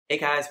Hey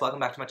guys, welcome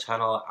back to my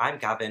channel. I'm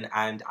Gavin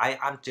and I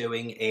am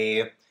doing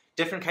a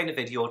different kind of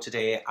video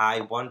today.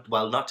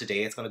 Well, not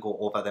today, it's going to go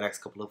over the next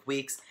couple of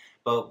weeks,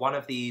 but one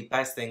of the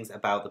best things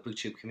about the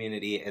booktube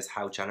community is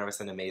how generous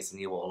and amazing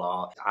you all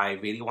are. I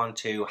really want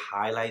to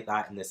highlight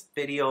that in this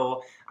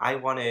video. I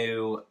want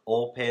to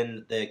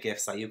open the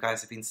gifts that you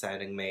guys have been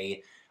sending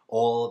me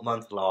all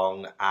month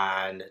long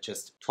and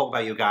just talk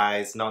about you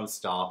guys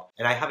non-stop.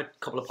 And I have a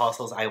couple of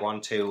parcels I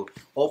want to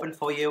open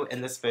for you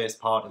in this first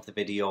part of the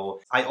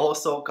video. I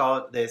also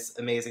got this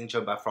amazing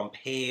jumper from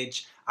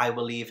Paige. I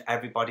will leave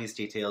everybody's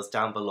details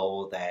down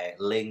below, their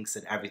links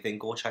and everything.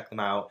 Go check them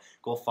out,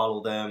 go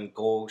follow them,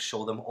 go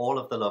show them all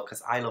of the love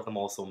because I love them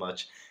all so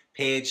much.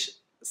 Paige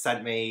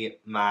sent me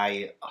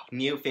my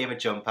new favourite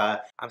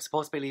jumper. I'm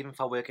supposed to be leaving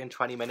for work in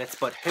 20 minutes,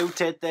 but who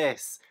did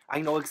this?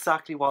 I know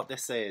exactly what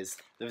this is.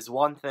 There's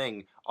one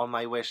thing on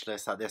my wish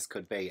list that this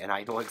could be, and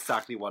I know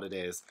exactly what it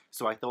is.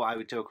 So I thought I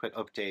would do a quick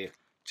update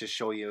to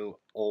show you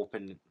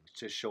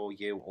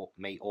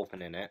me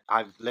opening it.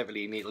 I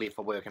literally need to leave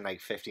for work in like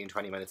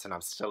 15-20 minutes and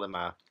I'm still in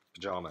my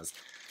pyjamas.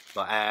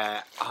 But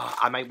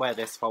I might wear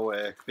this for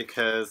work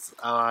because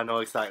I know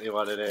exactly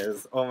what it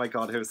is. Oh my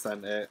god, who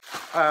sent it?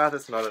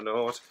 That's not a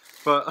note.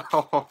 But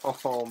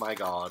oh my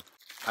god.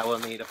 I will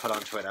need to put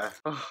on Twitter.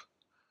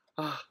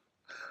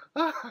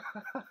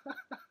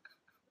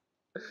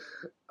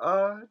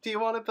 Do you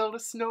want to build a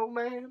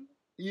snowman?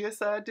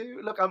 Yes, I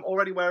do. Look, I'm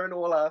already wearing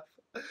Olaf.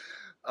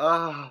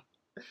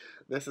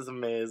 This is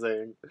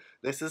amazing.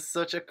 This is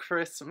such a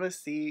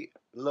Christmassy,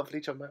 lovely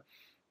jumper.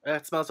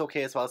 It smells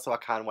okay as well, so I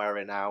can wear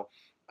it now.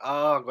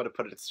 Oh, I'm going to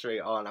put it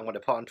straight on. I'm going to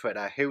put on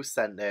Twitter who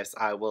sent this.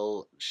 I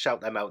will shout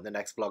them out in the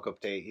next vlog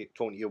update.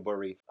 Don't you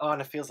worry. Oh,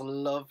 and it feels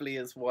lovely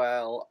as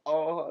well.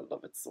 Oh, I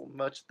love it so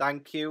much.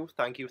 Thank you.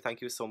 Thank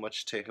you so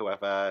much to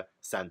whoever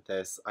sent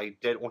this. I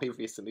did only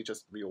recently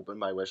just reopen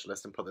my wish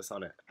list and put this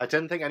on it. I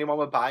didn't think anyone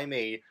would buy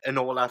me an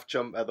Olaf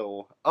jumper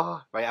though.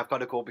 Oh, right, I've got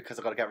to go because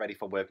I've got to get ready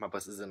for work. My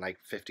bus is in like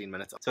 15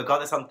 minutes. So I got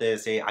this on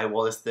Thursday. I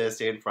wore this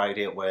Thursday and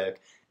Friday at work.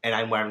 And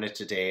I'm wearing it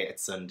today,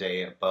 it's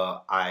Sunday,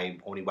 but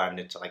I'm only wearing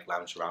it to like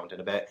lounge around in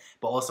a bit.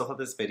 But also for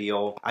this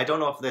video, I don't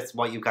know if that's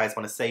what you guys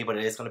want to say, but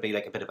it is going to be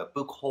like a bit of a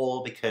book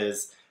haul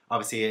because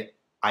obviously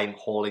I'm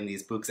hauling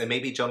these books and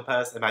maybe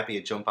jumpers. It might be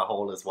a jumper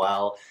haul as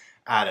well.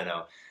 I don't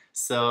know.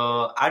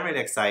 So I'm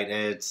really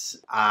excited.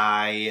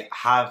 I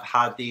have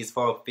had these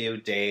for a few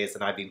days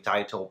and I've been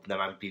dying to open them.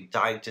 I've been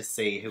dying to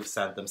see who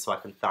sent them so I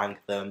can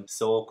thank them.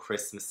 So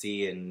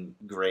Christmassy and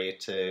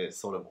great to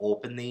sort of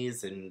open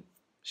these and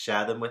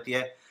share them with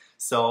you.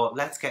 So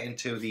let's get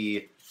into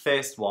the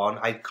first one.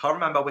 I can't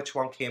remember which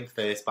one came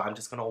first, but I'm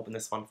just going to open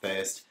this one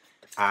first.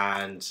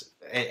 And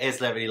it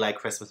is literally like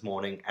Christmas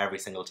morning every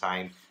single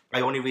time.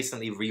 I only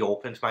recently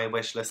reopened my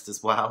wish list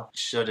as well.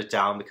 Shut it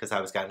down because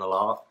I was getting a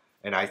lot.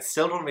 And I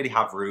still don't really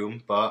have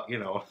room, but you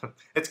know,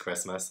 it's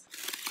Christmas.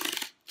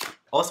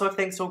 Also, if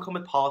things don't come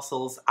with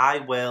parcels, I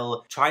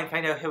will try and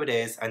find out who it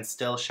is and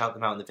still shout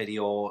them out in the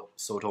video,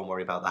 so don't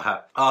worry about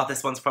that. Oh,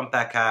 this one's from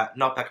Becca,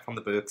 not Becca from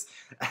the books.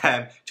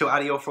 To add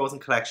to your Frozen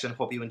collection,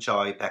 hope you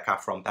enjoy, Becca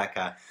from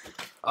Becca.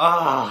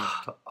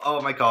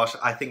 Oh my gosh,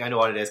 I think I know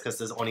what it is because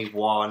there's only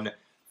one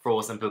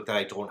Frozen book that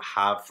I don't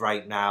have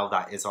right now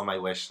that is on my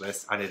wish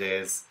list, and it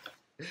is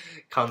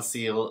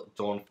Conceal,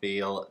 Don't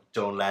Feel,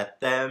 Don't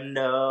Let Them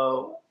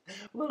Know.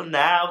 Well,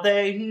 now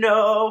they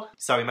know.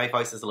 Sorry, my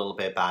voice is a little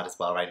bit bad as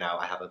well right now.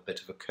 I have a bit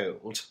of a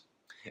cold.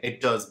 It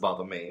does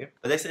bother me.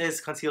 But this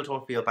is Conceal,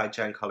 Don't Feel by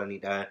Jen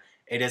Colonida.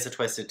 It is a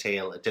twisted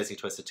tale, a Disney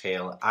twisted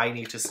tale. I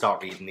need to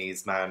start reading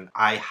these, man.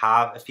 I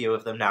have a few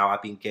of them now.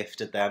 I've been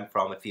gifted them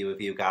from a few of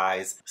you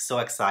guys. So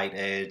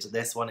excited.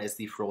 This one is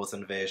the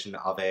Frozen version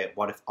of it.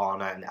 What if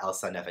Anna and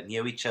Elsa never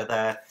knew each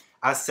other?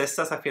 As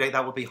sisters, I feel like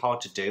that would be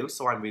hard to do,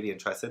 so I'm really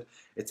interested.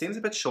 It seems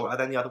a bit shorter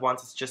than the other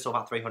ones, it's just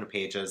over 300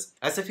 pages.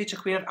 As the future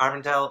Queen of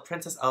Arendelle,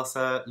 Princess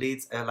Elsa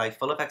leads a life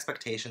full of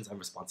expectations and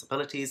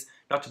responsibilities,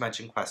 not to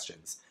mention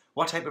questions.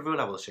 What type of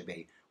ruler will she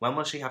be? When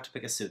will she have to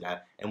pick a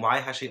suitor? And why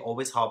has she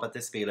always harbored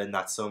this feeling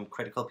that some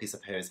critical piece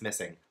of her is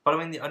missing?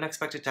 Following the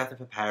unexpected death of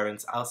her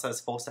parents, Elsa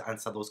is forced to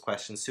answer those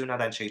questions sooner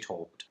than she'd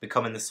hoped,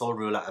 becoming the sole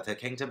ruler of her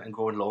kingdom and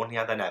growing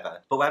lonelier than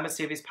ever. But when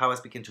mysterious powers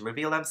begin to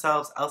reveal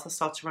themselves, Elsa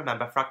starts to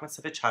remember fragments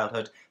of her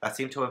childhood that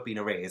seem to have been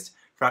erased,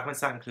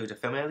 fragments that include a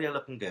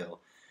familiar-looking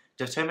girl.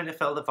 Determined to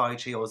fill the void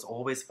she has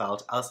always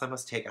felt, Elsa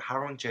must take a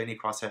harrowing journey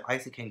across her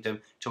icy kingdom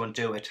to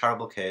undo a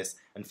terrible curse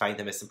and find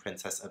the missing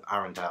princess of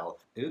Arendelle.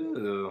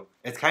 Ooh.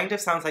 It kind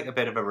of sounds like a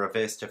bit of a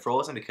reverse to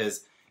Frozen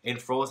because in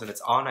Frozen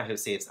it's Anna who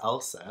saves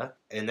Elsa.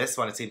 In this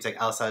one it seems like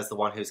Elsa is the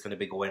one who's going to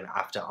be going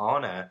after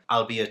Anna,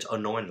 albeit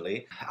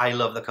unknowingly. I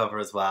love the cover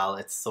as well.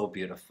 It's so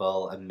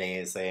beautiful,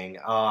 amazing.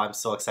 Oh, I'm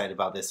so excited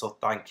about this. So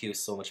thank you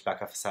so much,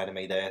 Becca, for sending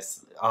me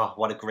this. Oh,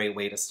 what a great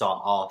way to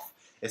start off.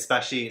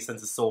 Especially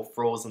since it's so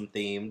Frozen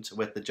themed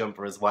with the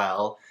jumper as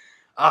well.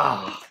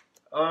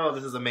 Oh,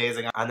 this is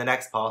amazing. And the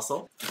next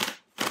parcel,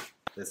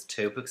 there's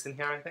 2 books in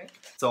here, I think.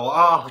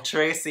 So,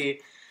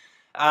 Tracy,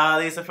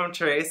 These are from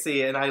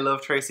Tracy, and I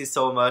love Tracy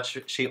so much.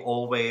 She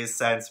always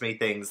sends me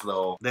things,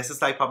 though. This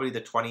is like probably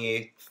the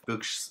 28th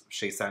book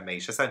she sent me.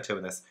 She sent two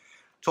in this.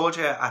 Told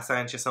you I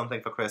sent you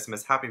something for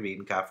Christmas. Happy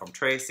reading, Gav, from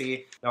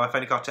Tracy. Now I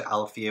finally got to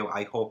elf you.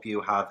 I hope you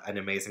have an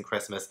amazing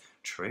Christmas.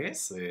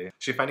 Tracy.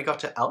 She finally got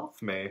to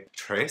elf me.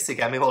 Tracy,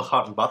 get me all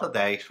hot and bothered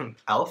there.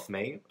 Elf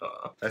me.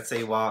 Let's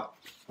see what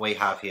we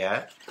have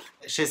here.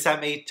 She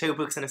sent me two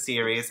books in a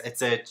series.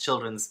 It's a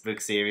children's book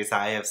series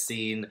that I have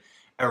seen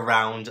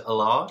around a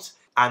lot.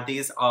 And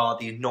these are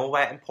the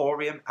Nowhere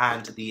Emporium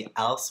and the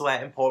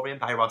Elsewhere Emporium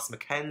by Ross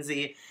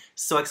Mackenzie.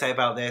 So excited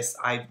about this.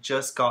 I've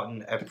just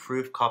gotten a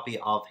proof copy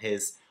of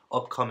his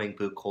upcoming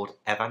book called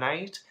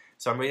Evernight.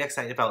 So I'm really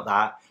excited about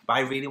that. But I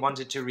really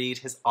wanted to read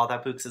his other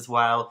books as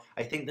well.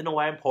 I think the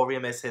Nowhere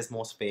Emporium is his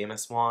most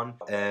famous one.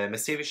 A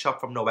mysterious shop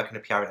from nowhere can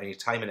appear at any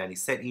time in any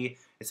city.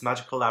 Its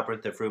magical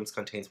labyrinth of rooms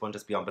contains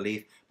wonders beyond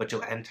belief, but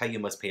to enter you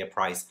must pay a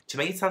price. To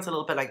me it sounds a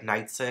little bit like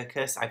Night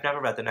Circus. I've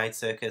never read the Night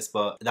Circus,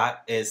 but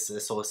that is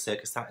a sort of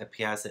circus that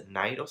appears at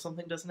night or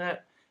something, doesn't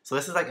it? So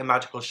this is like a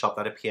magical shop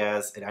that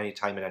appears at any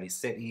time in any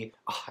city.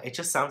 Oh, it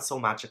just sounds so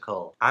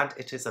magical. And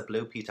it is a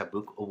Blue Peter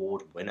Book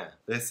Award winner.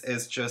 This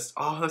is just,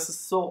 oh, this is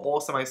so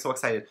awesome. I'm so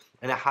excited.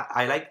 And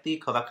I like the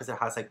cover because it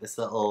has like this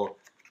little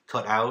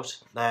cutout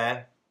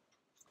there.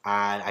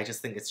 And I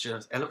just think it's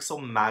just, it looks so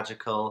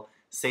magical.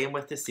 Same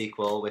with the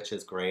sequel, which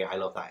is great. I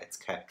love that it's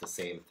kept the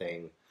same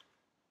thing.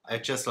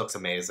 It just looks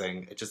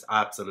amazing. It just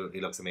absolutely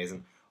looks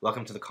amazing.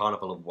 Welcome to the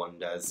Carnival of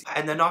Wonders.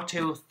 And they're not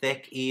too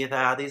thick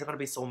either. These are going to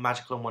be so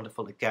magical and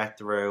wonderful to get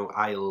through.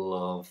 I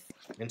love.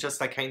 And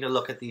just like kind of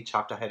look at the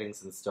chapter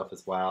headings and stuff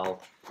as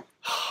well.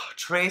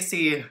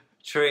 Tracy,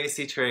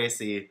 Tracy,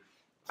 Tracy.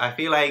 I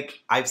feel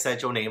like I've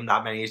said your name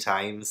that many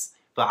times.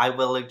 But I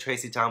will link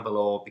Tracy down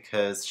below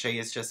because she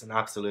is just an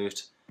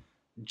absolute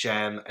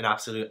gem, an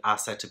absolute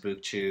asset to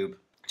BookTube.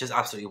 Just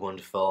absolutely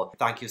wonderful.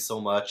 Thank you so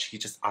much. You're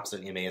just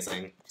absolutely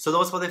amazing. So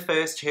those were the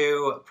first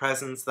two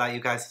presents that you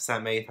guys have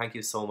sent me. Thank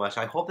you so much.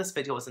 I hope this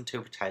video wasn't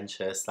too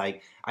pretentious.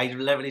 Like, I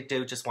literally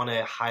do just want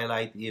to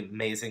highlight the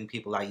amazing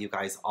people that you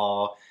guys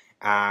are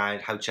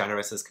and how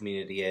generous this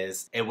community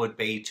is. It would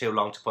be too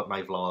long to put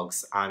my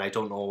vlogs, and I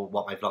don't know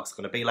what my vlogs are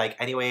going to be like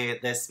anyway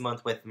this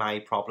month with my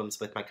problems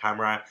with my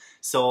camera.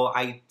 So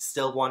I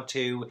still want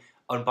to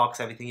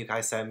unbox everything you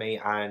guys send me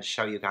and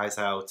show you guys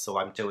out, so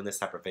I'm doing a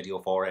separate video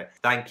for it.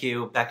 Thank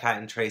you, Becca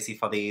and Tracy,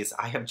 for these.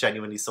 I am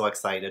genuinely so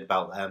excited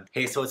about them.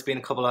 Hey, so it's been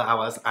a couple of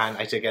hours and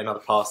I did get another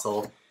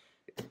parcel.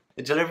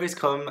 The deliveries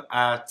come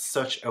at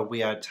such a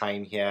weird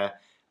time here.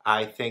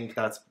 I think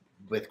that's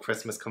with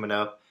Christmas coming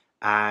up,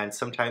 and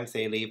sometimes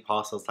they leave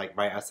parcels like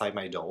right outside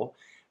my door.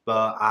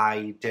 But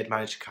I did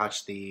manage to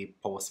catch the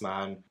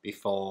postman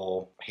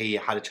before he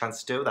had a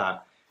chance to do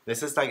that.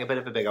 This is like a bit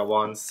of a bigger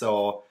one,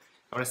 so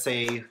I want to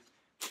see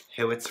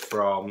who it's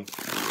from.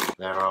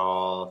 There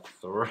are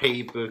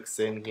 3 books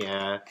in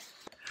here.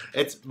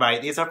 It's right,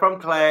 these are from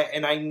Claire,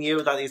 and I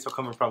knew that these were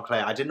coming from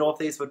Claire. I didn't know if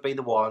these would be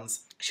the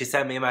ones. She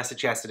sent me a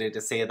message yesterday to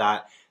say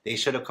that they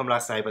should have come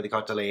last night, but they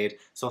got delayed.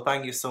 So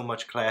thank you so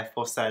much, Claire,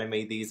 for sending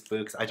me these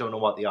books. I don't know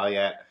what they are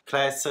yet.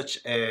 Claire's such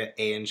an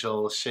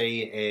angel.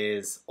 She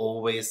is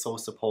always so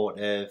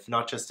supportive,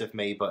 not just of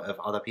me, but of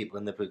other people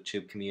in the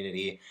BookTube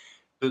community.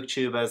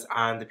 BookTubers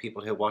and the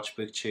people who watch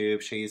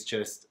BookTube. She's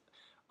just,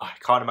 I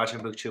can't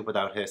imagine BookTube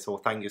without her, so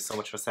thank you so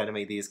much for sending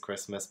me these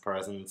Christmas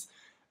presents.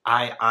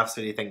 I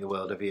absolutely think the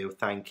world of you.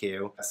 Thank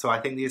you. So I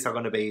think these are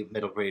going to be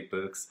middle grade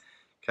books,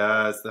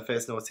 because the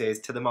first note says,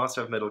 to the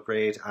master of middle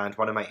grade and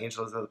one of my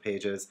angels of the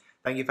pages,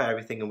 thank you for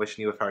everything and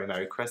wishing you a very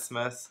Merry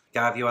Christmas.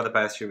 Gav, you are the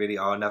best, you really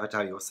are. Never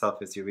doubt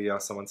yourself, as you really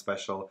are someone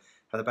special.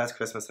 Have the best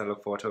Christmas and I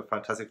look forward to a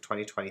fantastic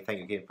 2020. Thank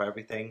you again for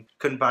everything.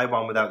 Couldn't buy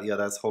one without the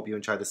others. Hope you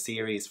enjoy the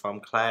series, from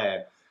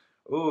Claire.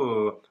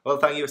 Ooh, well,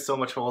 thank you so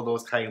much for all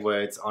those kind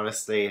words,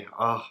 honestly.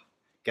 Oh,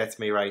 gets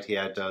me right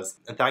here, it does.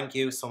 And thank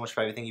you so much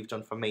for everything you've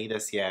done for me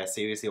this year.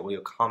 Seriously, all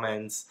your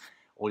comments,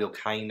 all your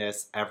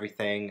kindness,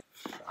 everything.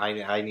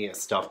 I need to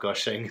stop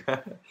gushing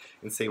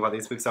and see what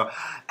these books are.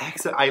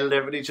 Excellent. I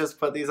literally just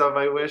put these on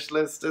my wish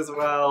list as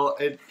well.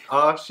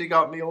 Oh, she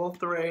got me all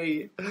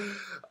 3.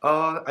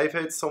 Oh, I've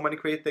heard so many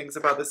great things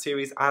about the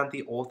series and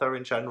the author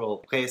in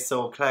general. Okay,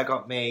 so Claire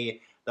got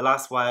me The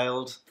Last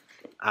Wild,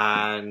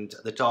 and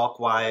The Dark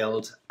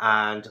Wild,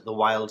 and The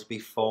Wild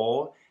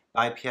Before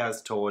by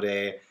Piers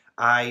Torde.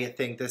 I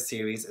think this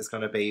series is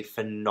going to be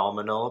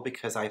phenomenal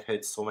because I've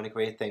heard so many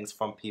great things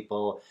from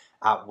people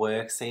at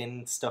work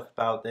saying stuff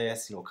about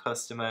this, you know,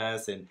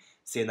 customers, and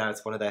saying that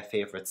it's one of their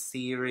favourite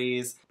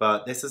series.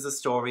 But this is a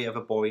story of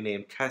a boy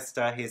named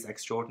Kester. He's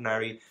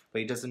extraordinary,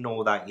 but he doesn't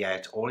know that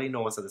yet. All he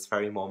knows at this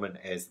very moment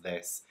is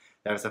this.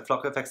 There's a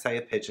flock of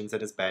excited pigeons in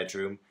his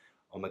bedroom.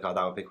 Oh my god,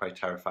 that would be quite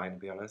terrifying, to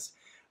be honest.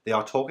 They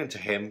are talking to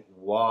him.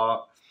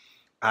 What?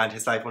 And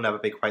his life will never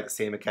be quite the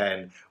same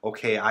again.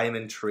 Okay, I am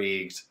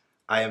intrigued.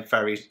 I am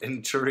very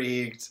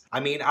intrigued. I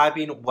mean, I've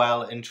been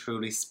well and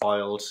truly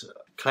spoiled.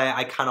 Claire,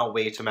 I cannot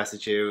wait to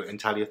message you and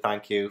tell you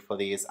thank you for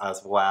these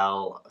as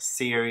well.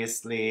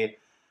 Seriously.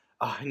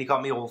 Oh, and you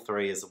got me all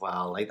three as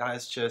well. Like, that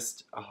is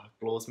just, oh, it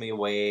blows me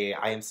away.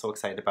 I am so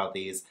excited about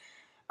these.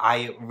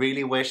 I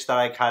really wish that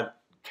I had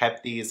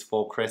kept these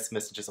for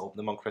Christmas and just opened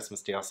them on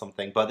Christmas Day or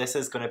something. But this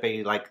is going to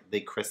be like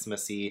the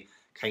Christmassy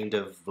kind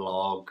of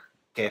vlog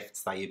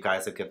gifts that you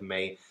guys have given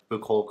me.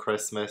 Book haul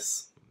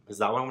Christmas. Is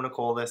that what I'm going to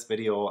call this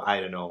video? I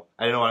don't know.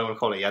 I don't know what I'm going to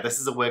call it. Yeah, this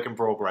is a work in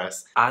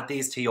progress. Add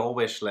these to your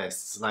wish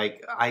lists.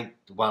 Like,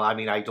 well, I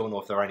mean, I don't know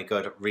if they're any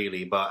good,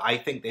 really, but I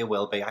think they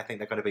will be. I think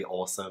they're going to be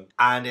awesome.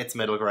 And it's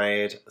middle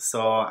grade,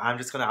 so I'm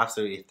just going to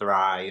absolutely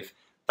thrive.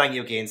 Thank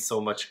you again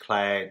so much,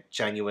 Claire.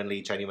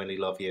 Genuinely, genuinely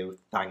love you.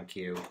 Thank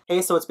you.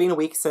 Hey, so it's been a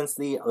week since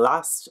the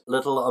last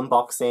little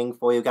unboxing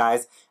for you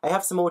guys. I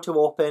have some more to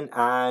open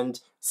and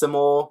some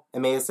more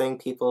amazing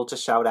people to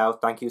shout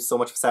out. Thank you so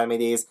much for sending me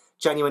these.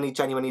 Genuinely,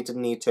 genuinely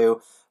didn't need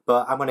to,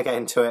 but I'm going to get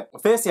into it.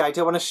 Firstly, I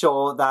do want to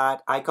show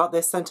that I got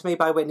this sent to me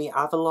by Whitney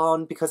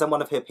Avalon because I'm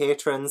one of her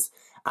patrons.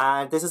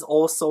 And this is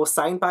also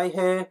signed by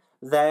her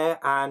there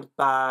and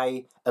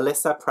by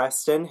Alyssa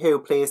Preston, who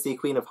plays the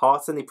Queen of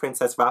Hearts in the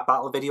Princess Rap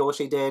Battle video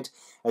she did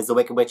as the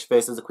Wicked Witch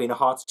versus the Queen of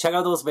Hearts. Check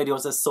out those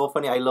videos, they're so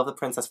funny. I love the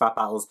Princess Rap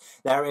battles.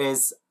 There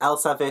is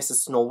Elsa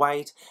versus Snow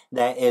White,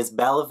 there is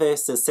Belle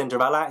versus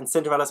Cinderella, and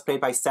Cinderella's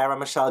played by Sarah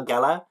Michelle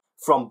Gellar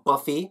from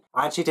Buffy,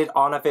 and she did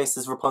Anna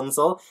versus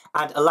Rapunzel,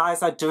 and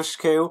Eliza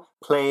Dushku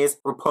plays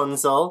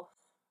Rapunzel.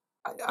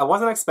 I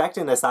wasn't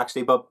expecting this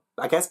actually, but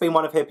I guess being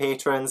one of her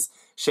patrons,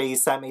 she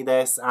sent me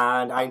this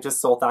and I'm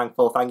just so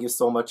thankful. Thank you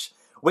so much.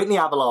 Whitney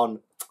Avalon,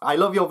 I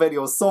love your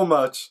videos so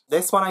much.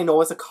 This one I know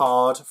is a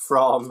card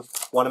from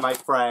one of my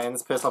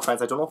friends, personal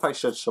friends. I don't know if I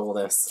should show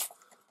this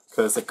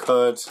because it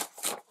could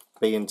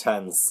be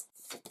intense.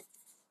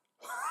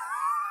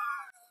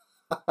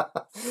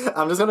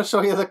 I'm just going to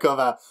show you the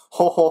cover.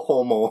 Ho ho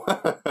homo.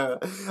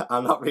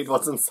 I'll not read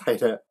what's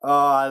inside it.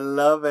 Oh, I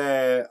love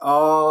it.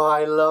 Oh,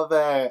 I love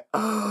it.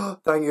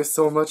 Thank you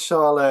so much,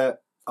 Charlotte.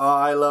 Oh,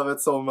 I love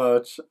it so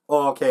much.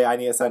 Oh, okay, I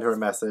need to send her a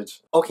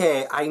message.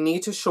 Okay, I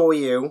need to show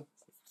you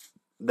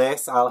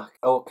this.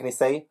 Oh, can you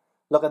see?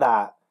 Look at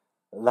that.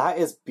 That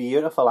is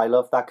beautiful. I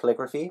love that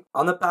calligraphy.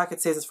 On the back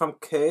it says it's from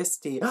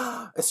Kirsty.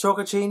 A stroke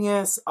of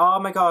genius. Oh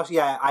my gosh,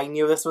 yeah, I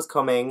knew this was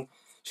coming.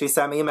 She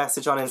sent me a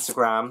message on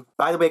Instagram.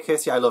 By the way,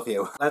 Kirsty, I love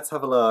you. Let's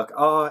have a look.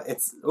 Oh,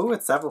 it's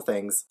several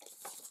things.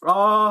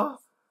 Oh,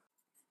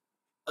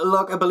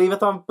 look, I believe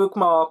it's on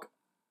bookmark.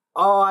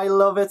 Oh, I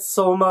love it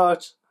so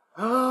much.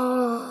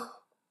 Oh,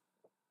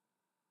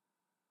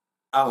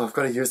 I've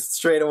got to use it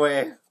straight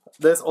away.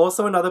 There's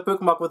also another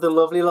bookmark with a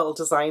lovely little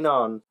design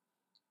on.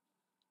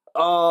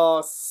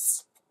 Oh,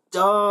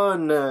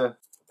 stun.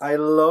 I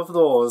love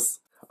those.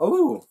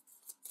 Oh,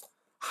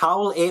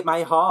 Howl Ate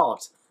My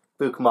Heart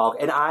bookmark,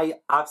 and I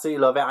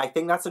absolutely love it. I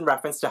think that's in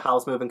reference to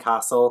Howl's Moving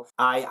Castle.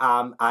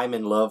 I'm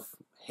in love.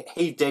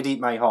 He did eat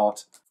my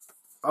heart.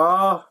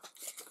 Oh,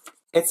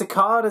 it's a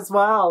card as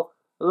well.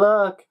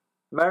 Look,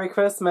 Merry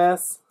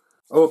Christmas.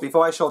 Oh,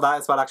 before I show that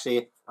as well,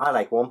 actually, I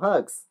like warm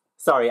hugs.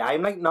 Sorry,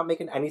 I'm like not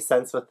making any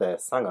sense with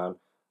this. Hang on.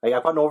 Like,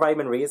 I've got no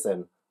rhyme and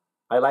reason.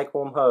 I like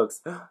warm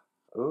hugs.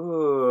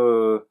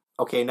 Ooh.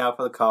 Okay, now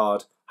for the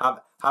card.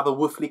 Have a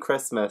woofly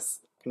Christmas.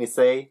 Can you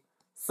see?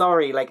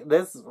 Sorry, like,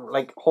 this,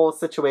 like, whole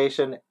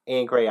situation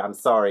ain't great. I'm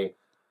sorry.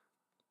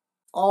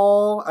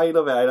 Oh, I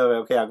love it. I love it.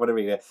 Okay, I'm going to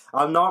read it.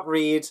 I'll not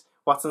read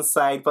what's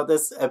inside, but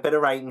there's a bit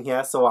of writing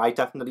here, so I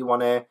definitely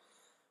want to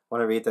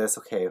read this.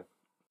 Okay.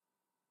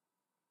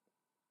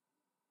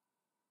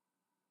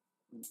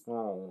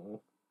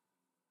 Oh.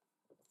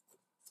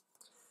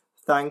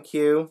 Thank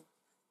you.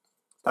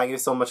 Thank you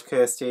so much,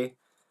 Kirsty.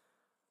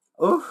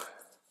 Oh,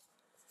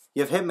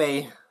 you've hit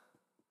me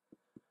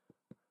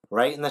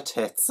right in the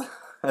tits,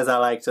 as I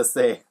like to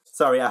say.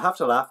 Sorry, I have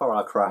to laugh or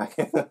I'll cry.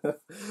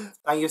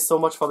 Thank you so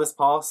much for this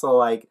parcel.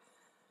 Like,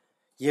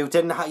 you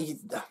didn't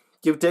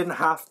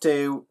have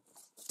to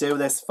do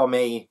this for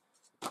me,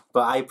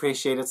 but I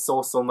appreciate it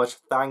so much.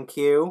 Thank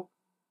you.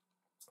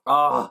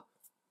 Oh.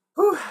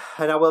 Whew.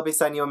 And I will be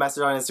sending you a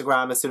message on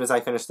Instagram as soon as I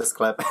finish this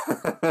clip.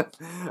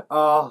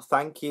 Oh,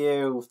 thank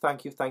you.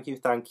 Thank you, thank you,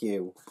 thank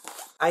you.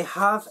 I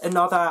have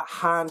another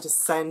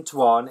hand-sent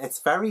one. It's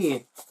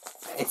very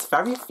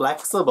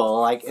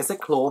flexible. Like, is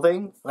it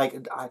clothing?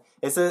 Like,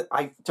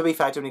 to be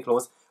fair, I don't need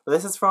clothes. But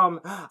this is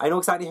from, I know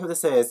exactly who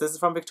this is. This is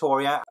from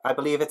Victoria. I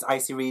believe it's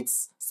Icy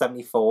Reads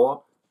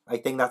 74. I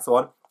think that's the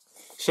one.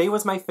 She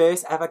was my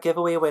first ever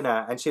giveaway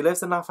winner, and she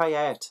lives in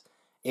Lafayette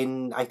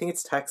in, I think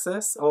it's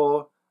Texas,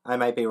 or I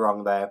might be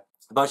wrong there.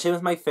 But she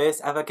was my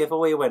first ever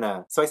giveaway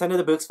winner. So I sent her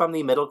the books from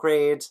the middle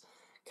grade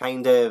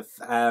kind of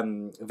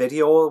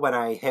video when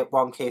I hit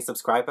 1K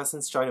subscribers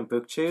since joining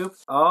BookTube.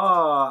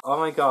 Oh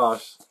my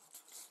gosh.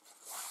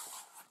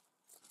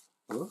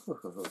 Ooh.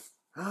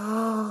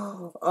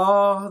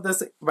 Oh,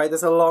 there's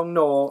a long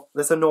note.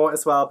 There's a note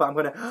as well, but I'm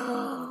gonna...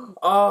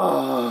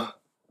 Oh,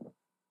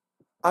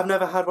 I've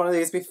never had one of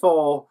these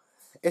before.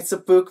 It's a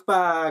book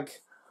bag.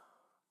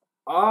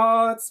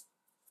 Oh, it's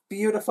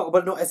beautiful.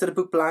 Well, no, is it a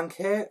book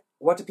blanket?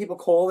 What do people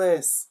call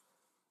this?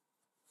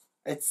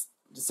 It's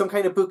some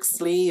kind of book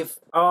sleeve.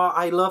 Oh,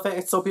 I love it.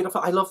 It's so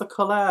beautiful. I love the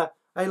colour.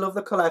 I love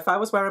the colour. If I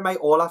was wearing my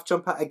Olaf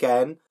jumper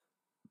again,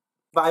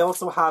 but I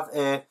also have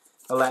a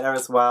letter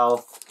as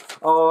well.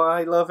 Oh,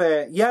 I love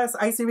it. Yes,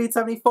 Icy Read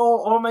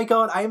 74. Oh my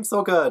god, I am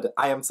so good.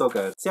 I am so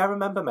good. See, I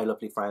remember, my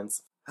lovely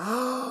friends.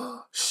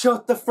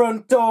 Shut the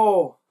front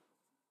door.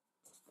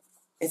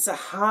 It's a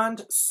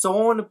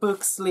hand-sewn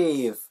book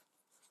sleeve.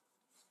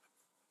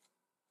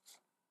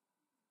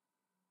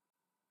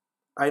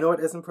 I know it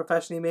isn't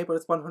professionally made, but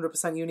it's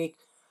 100% unique.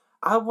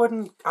 I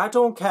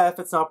don't care if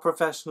it's not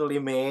professionally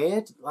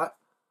made.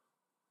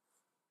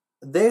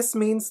 This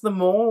means the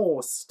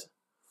most.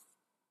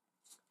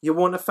 You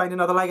want to find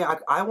another like it?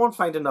 I won't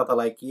find another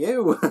like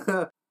you.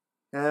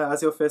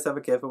 As your first ever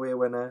giveaway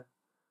winner.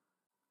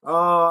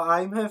 Oh,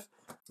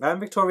 I'm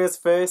Victoria's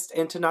first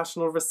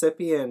international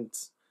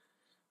recipient.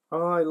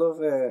 Oh, I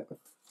love it.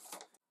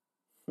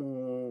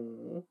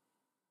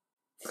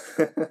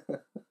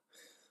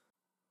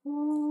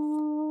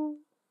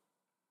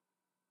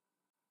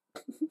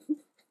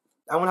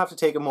 I'm gonna have to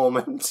take a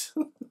moment.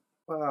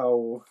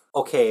 Wow.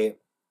 Okay,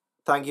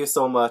 thank you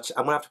so much.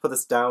 I'm gonna have to put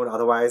this down,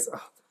 otherwise.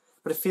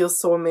 But it feels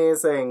so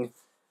amazing.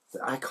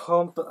 I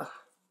can't.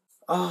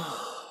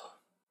 Oh,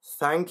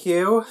 thank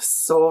you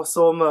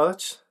so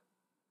much.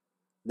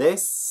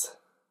 This.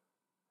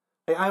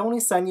 I only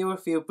sent you a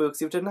few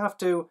books. You didn't have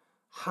to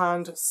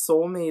hand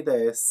sew me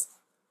this.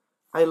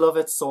 I love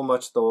it so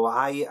much though.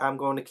 I am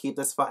going to keep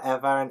this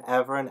forever and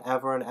ever and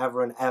ever and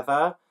ever and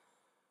ever.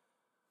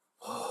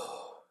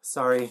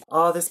 Sorry.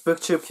 Oh, this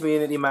booktube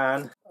community,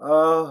 man.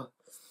 Oh,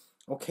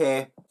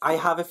 okay. I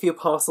have a few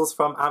parcels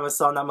from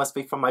Amazon that must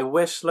be from my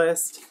wish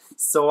list.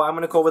 So I'm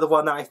going to go with the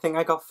one that I think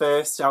I got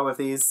first out of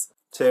these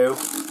two.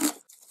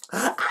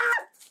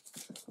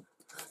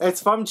 It's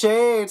from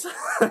Jade.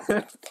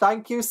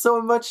 Thank you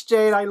so much,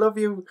 Jade. I love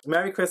you.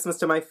 Merry Christmas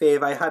to my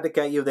fave. I had to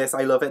get you this.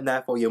 I love it, and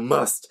therefore you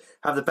must.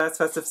 Have the best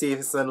festive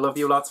season. Love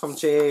you lots from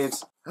Jade.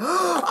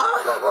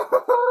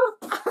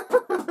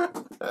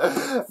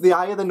 The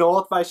Eye of the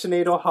North by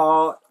Sinead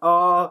O'Hart.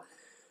 Oh,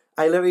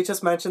 I literally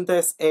just mentioned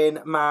this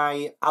in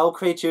my Al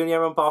Craig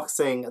Jr.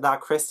 unboxing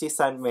that Christy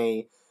sent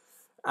me.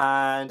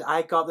 And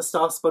I got the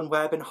Star Spun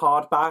Web in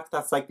hardback.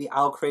 That's like the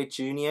Al Craig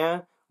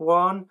Jr.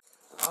 one.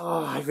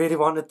 Oh, I really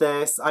wanted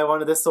this. I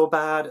wanted this so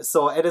bad.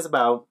 So it is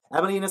about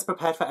Emmeline is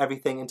prepared for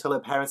everything until her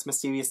parents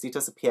mysteriously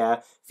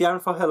disappear. Fearing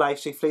for her life,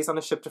 she flees on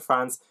a ship to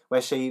France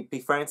where she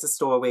befriends a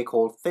stowaway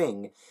called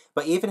Thing.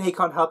 But even he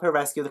can't help her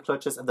rescue the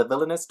clutches of the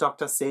villainous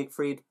Dr.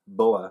 Siegfried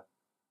Boa.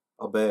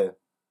 Or Burr.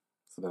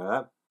 Something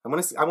like that. I'm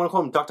gonna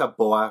call him Dr.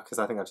 Boa, because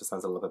I think that just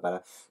sounds a little bit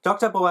better.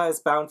 Dr. Boa is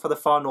bound for the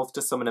far north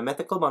to summon a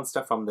mythical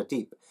monster from the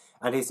deep,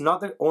 and he's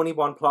not the only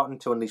one plotting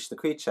to unleash the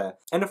creature.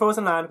 In a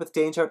frozen land with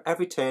danger at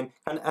every turn,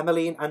 can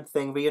Emmeline and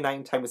Thing reunite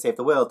in time to save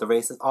the world? The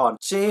race is on.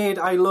 Jade,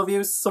 I love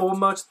you so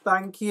much,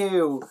 thank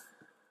you!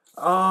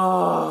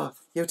 Oh,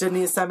 you didn't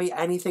need to send me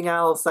anything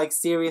else. Like,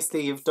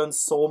 seriously, you've done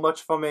so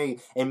much for me.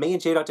 And me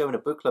and Jade are doing a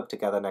book club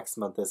together next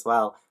month as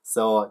well.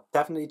 So,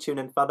 definitely tune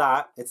in for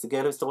that. It's The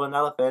Girl Who Stole an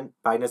Elephant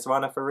by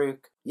Nasrana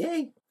Farouk.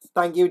 Yay!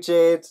 Thank you,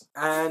 Jade.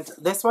 And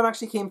this one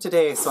actually came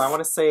today, so I want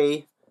to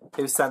see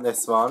who sent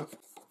this one.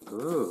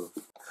 Ooh.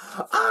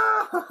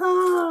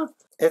 Ah!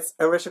 It's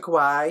Arisha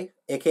Kawai,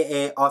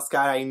 aka Oscar.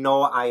 I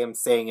know I am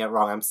saying it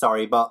wrong, I'm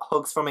sorry, but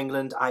hugs from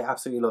England. I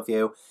absolutely love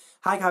you.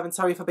 Hi Gavin,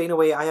 sorry for being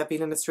away. I have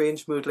been in a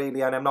strange mood lately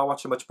and I'm not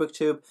watching much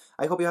booktube.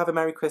 I hope you have a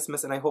Merry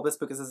Christmas and I hope this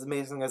book is as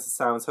amazing as it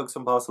sounds. Hugs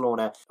from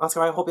Barcelona.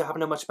 Oscar, I hope you're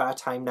having a much better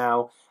time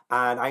now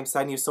and I'm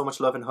sending you so much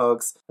love and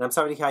hugs. And I'm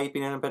sorry to hear you've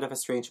been in a bit of a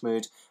strange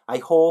mood. I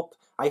hope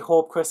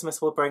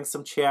Christmas will bring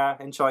some cheer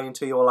and joy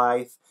into your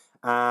life.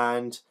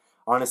 And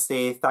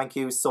honestly, thank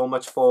you so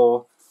much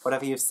for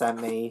whatever you've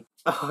sent me.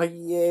 Oh,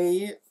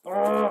 yay.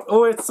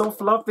 Oh, it's so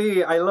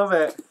fluffy. I love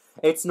it.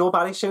 It's No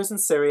Ballet Shows in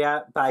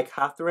Syria by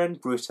Catherine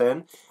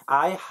Bruton.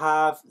 I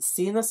have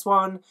seen this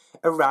one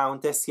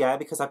around this year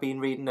because I've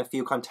been reading a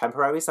few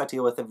contemporaries that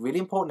deal with really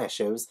important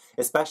issues,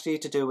 especially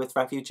to do with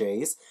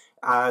refugees,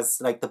 as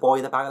like The Boy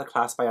at the Back of the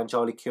Class by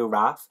Anjali Q.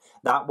 Raff.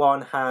 That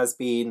one has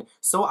been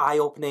so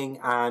eye-opening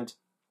and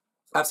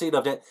absolutely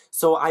loved it.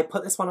 So I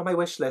put this one on my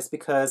wish list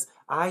because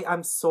I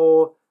am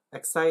so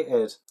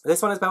excited.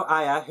 This one is about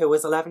Aya, who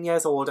is 11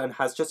 years old and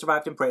has just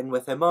arrived in Britain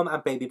with her mum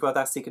and baby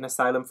brother seeking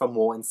asylum from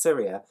war in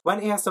Syria.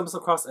 When Aya stumbles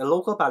across a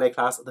local ballet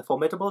class, the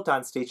formidable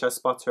dance teacher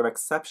spots her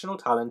exceptional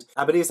talent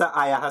and believes that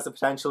Aya has the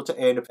potential to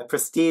earn a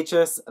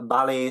prestigious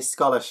ballet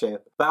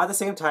scholarship. But at the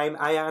same time,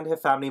 Aya and her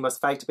family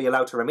must fight to be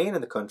allowed to remain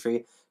in the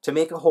country, to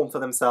make a home for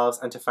themselves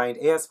and to find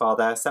Aya's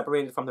father,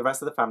 separated from the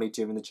rest of the family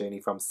during the journey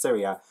from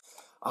Syria.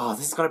 Oh,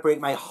 this is going to break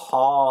my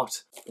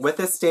heart. With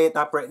the state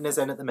that Britain is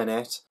in at the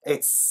minute,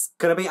 it's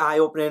going to be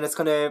eye-opening, it's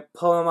going to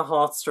pull on my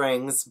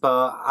heartstrings,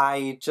 but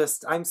I'm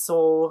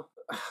so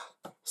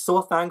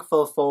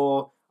thankful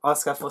for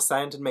Oscar for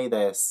sending me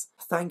this.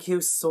 Thank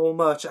you so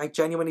much. I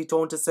genuinely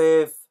don't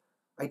deserve.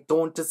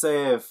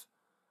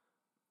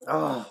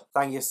 Oh,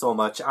 thank you so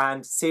much.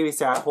 And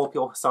seriously, I hope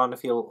you're starting to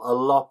feel a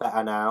lot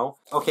better now.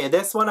 Okay,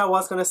 this one I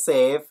was going to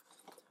save,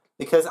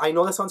 because I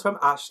know this one's from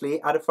Ashley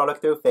at A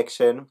Frolic Through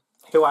Fiction,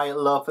 who I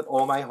love with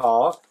all my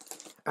heart.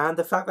 And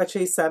the fact that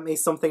she sent me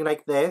something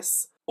like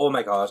this, oh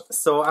my god.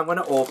 So I'm going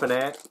to open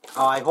it.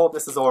 Oh, I hope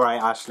this is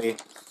alright, Ashley.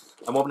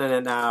 I'm opening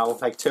it now,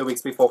 like 2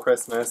 weeks before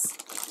Christmas.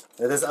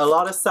 There's a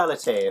lot of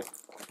sellotape.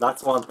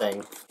 That's one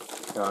thing.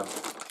 God.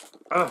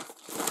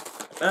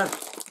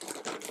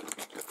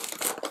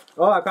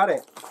 Oh, I got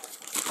it.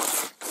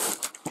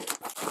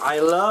 I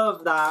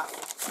love that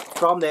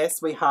from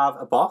this we have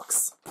a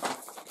box.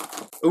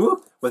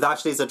 Ooh, with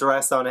Ashley's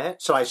address on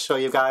it. Shall I show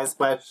you guys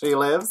where she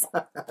lives?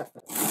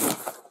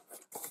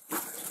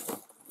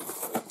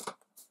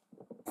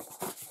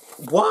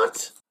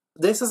 What?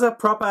 This is a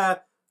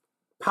proper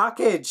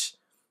package.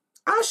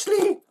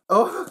 Ashley!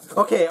 Oh,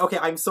 okay,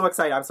 I'm so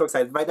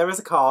excited. Right, there is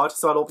a card,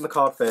 so I'll open the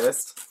card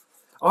first.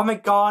 Oh my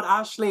god,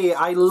 Ashley,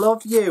 I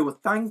love you.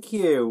 Thank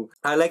you.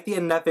 I like the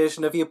in-net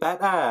version of you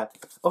better.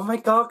 Oh my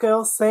god,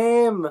 girl,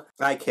 same.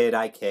 I kid.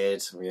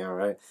 Yeah,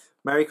 right.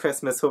 Merry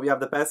Christmas. Hope you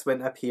have the best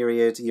winter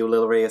period, you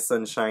little ray of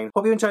sunshine.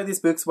 Hope you enjoy these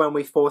books when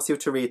we force you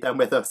to read them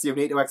with us. You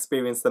need to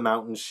experience the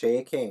mountains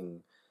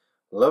shaking.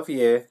 Love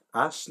you.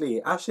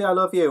 Ashley. Ashley, I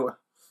love you.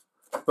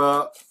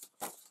 But...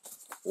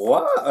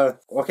 what?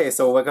 Okay,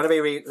 so we're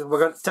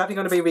definitely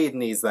gonna be reading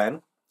these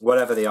then.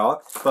 Whatever they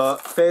are.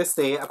 But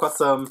firstly, I've got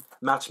some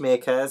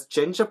Matchmakers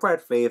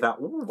gingerbread flavour.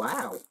 Ooh,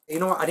 wow. You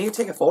know what? I need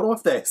to take a photo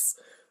of this.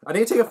 I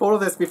need to take a photo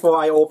of this before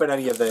I open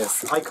any of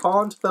this. I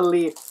can't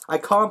believe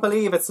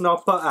it's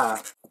not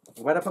butter.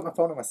 Where'd I put my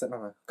phone on? I sitting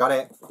on it. Got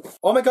it.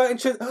 Oh my god, and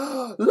she,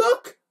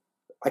 look!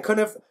 I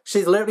couldn't have,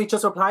 she's literally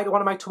just replied to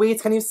one of my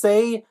tweets. Can you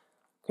see?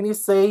 Can you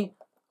see?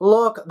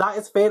 Look, that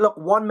is fake. Look,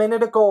 1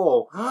 minute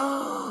ago.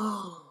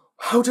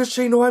 How does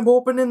she know I'm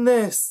opening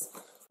this?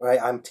 Right,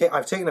 I've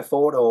taken a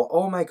photo.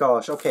 Oh my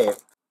gosh, okay.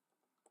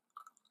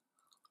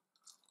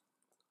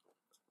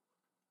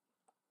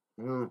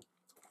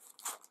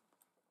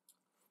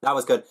 That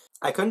was good.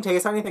 I couldn't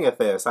taste anything at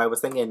first. I was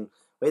thinking,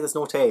 wait, there's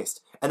no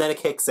taste. And then it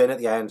kicks in at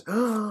the end.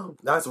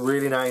 That's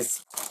really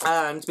nice.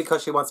 And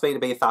because she wants me to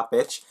be a fat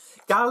bitch,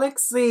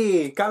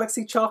 Galaxy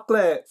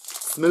chocolate.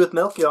 Smooth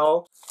milk,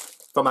 y'all.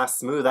 For my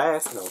smooth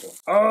ass. No.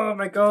 Oh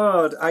my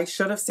god, I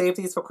should have saved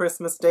these for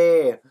Christmas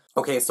Day.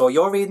 Okay, so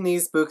you're reading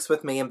these books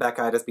with me and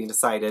Becca, it has been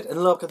decided.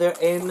 And look, look,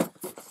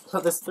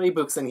 there's 3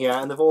 books in here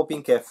and they've all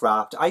been gift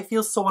wrapped. I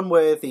feel so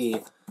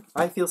unworthy.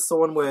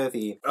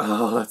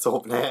 Oh, let's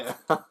open it.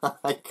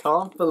 I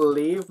can't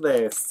believe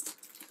this.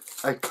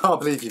 I can't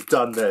believe you've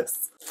done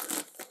this.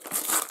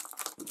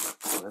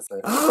 What is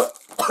it?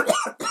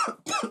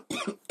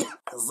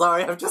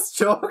 Sorry, I'm just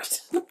choked.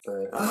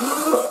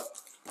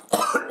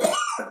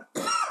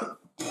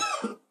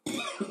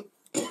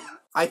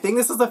 I think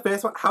this is the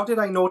first one. How did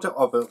I know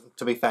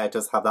to be fair, it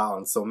does have that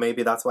on, so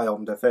maybe that's why I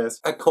opened it first.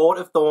 A Court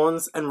of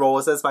Thorns and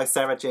Roses by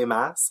Sarah J.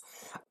 Maas.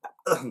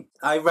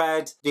 I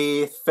read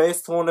the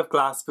first Throne of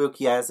Glass book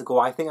years ago.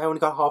 I think I only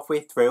got halfway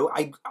through.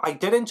 I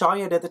did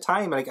enjoy it at the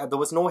time. Like, there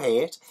was no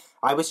hate.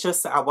 I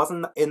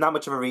wasn't in that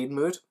much of a reading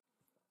mood.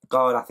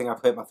 God, I think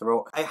I've hurt my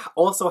throat. I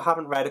also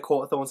haven't read A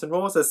Court of Thorns and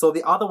Roses, so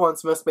the other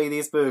ones must be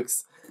these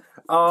books.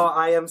 Oh,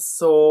 I am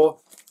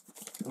so...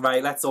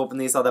 Right, let's open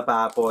these other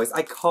bad boys.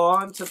 I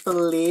can't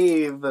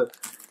believe...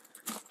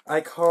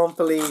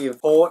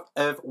 Port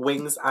of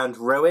Wings and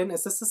Ruin.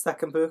 Is this the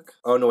second book?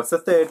 Oh no, it's the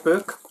third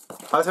book.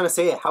 I was going to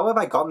say, how have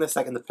I gotten this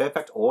like in the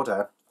perfect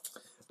order?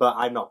 But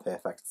I'm not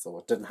perfect, so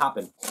it didn't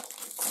happen.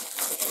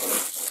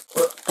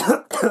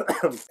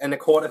 And A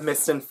Court of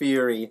Mist and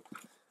Fury.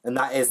 And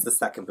that is the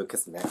second book,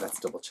 isn't it? Let's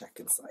double check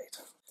inside.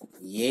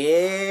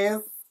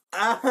 Yes!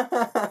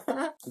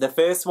 The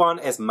first one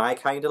is my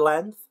kind of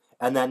length.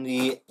 And then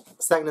the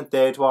second and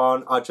third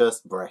one are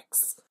just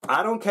bricks.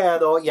 I don't care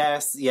though.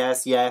 Yes.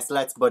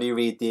 Let's buddy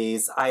read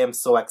these. I am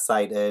so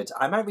excited.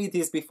 I might read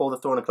these before the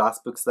Throne of Glass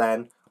books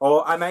then.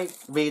 Or I might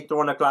read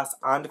Throne of Glass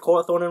and Court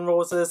of Thorn and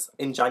Roses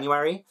in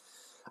January.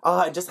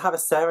 Oh, and just have a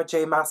Sarah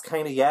J. Maas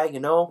kind of year, you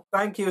know?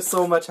 Thank you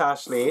so much,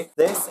 Ashley.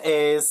 This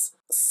is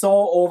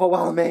so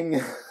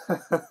overwhelming.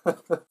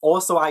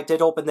 Also, I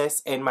did open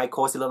this in my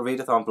Cozy Little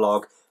Readathon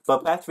vlog.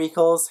 But Beth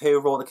Rickles, who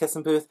wrote The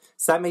Kissing Booth,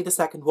 sent me the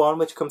second one,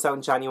 which comes out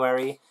in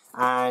January.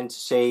 And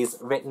she's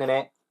written in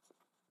it.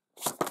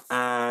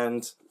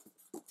 And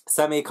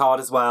sent me a card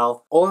as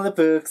well. All of the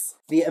books,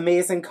 the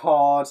amazing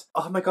card.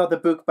 Oh my god, the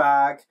book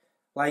bag.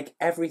 Like,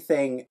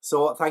 everything.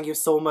 So, thank you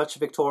so much,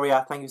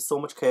 Victoria. Thank you so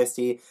much,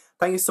 Kirsty.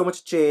 Thank you so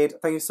much, Jade.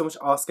 Thank you so much,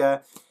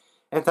 Oscar.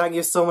 And thank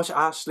you so much,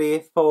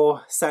 Ashley,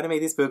 for sending me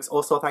these books.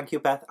 Also, thank you,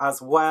 Beth,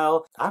 as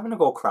well. I'm gonna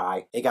go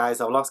cry. Hey,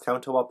 guys, I've lost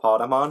count to what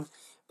pod I'm on.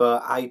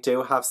 But I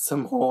do have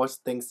some more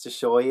things to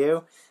show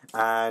you.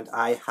 And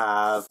I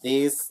have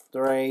these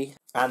 3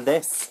 and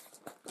this.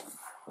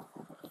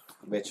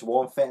 Which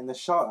won't fit in the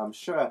shot, I'm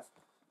sure.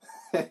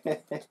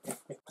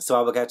 So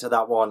I will get to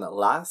that one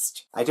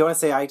last. I do want to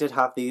say I did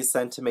have these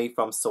sent to me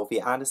from Sophie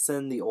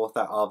Anderson, the author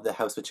of The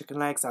House with Chicken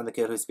Legs and The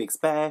Girl Who Speaks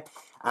Bear.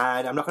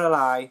 And I'm not going to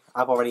lie,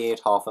 I've already ate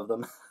half of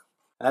them.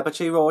 But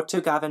she wrote,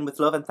 "To Gavin, with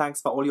love and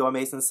thanks for all your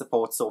amazing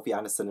support, Sophie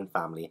Anderson and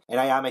family." And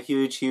I am a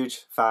huge,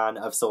 huge fan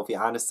of Sophie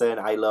Anderson.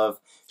 I love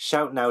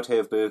shouting out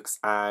her books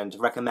and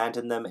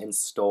recommending them in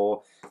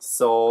store.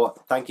 So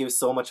thank you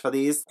so much for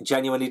these.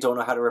 Genuinely don't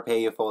know how to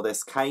repay you for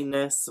this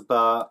kindness,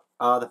 but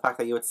the fact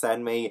that you would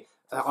send me,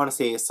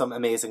 honestly, some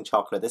amazing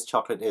chocolate. This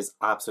chocolate is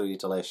absolutely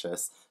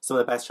delicious. Some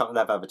of the best chocolate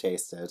I've ever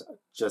tasted.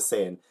 Just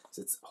saying.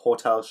 It's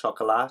Hotel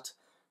Chocolat.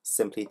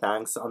 Simply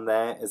thanks on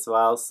there as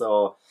well.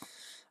 So,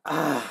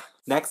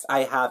 next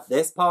I have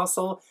this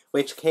parcel,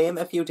 which came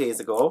a few days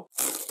ago.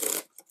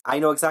 I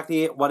know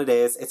exactly what it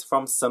is. It's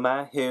from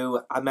Summer,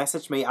 who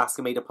messaged me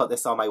asking me to put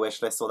this on my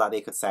wish list so that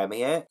they could send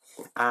me it.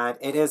 And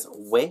it is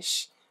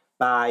Wish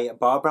by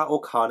Barbara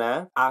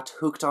O'Connor at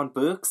Hooked on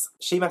Books.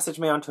 She messaged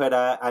me on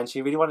Twitter and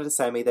she really wanted to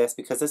send me this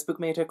because this book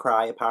made her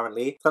cry,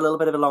 apparently. It's got a little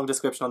bit of a long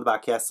description on the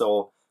back here,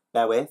 so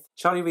bear with.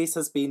 Charlie Reese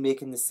has been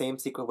making the same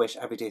secret wish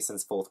every day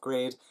since 4th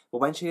grade, but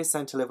when she is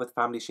sent to live with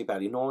family she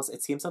barely knows,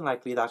 it seems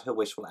unlikely that her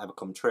wish will ever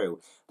come true.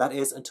 That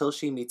is, until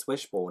she meets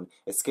Wishbone,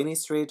 a skinny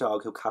stray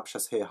dog who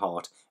captures her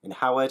heart, and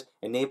Howard,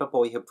 a neighbour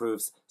boy who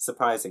proves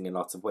surprising in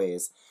lots of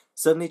ways.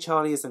 Suddenly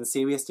Charlie is in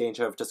serious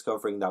danger of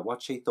discovering that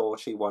what she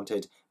thought she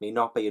wanted may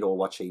not be at all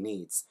what she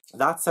needs.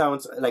 That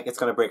sounds like it's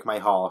going to break my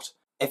heart.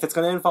 If it's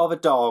going to involve a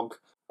dog,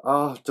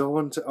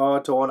 don't.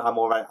 I'm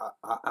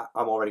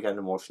already getting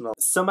emotional.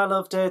 Summer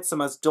loved it,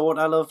 Summer's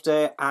daughter loved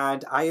it,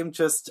 and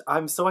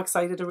I'm so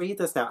excited to read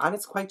this now. And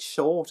it's quite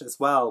short as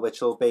well,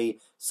 which will be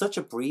such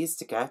a breeze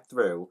to get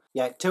through.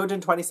 Yeah,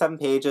 227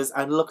 pages,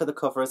 and look at the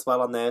cover as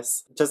well on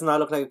this. Doesn't that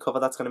look like a cover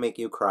that's going to make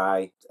you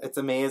cry? It's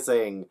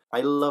amazing.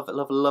 I love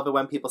it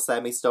when people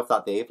send me stuff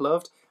that they've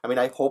loved. I mean,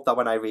 I hope that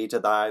when I read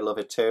it that I love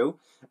it too.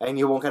 And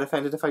you won't get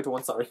offended if I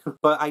don't, sorry.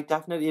 But I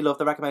definitely love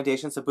the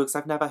recommendations of books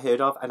I've never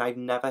heard of, and I've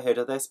never heard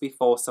of this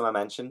before someone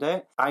mentioned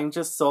it. I'm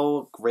just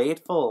so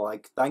grateful.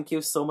 Like, thank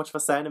you so much for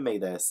sending me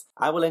this.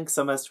 I will link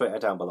Summer's Twitter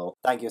down below.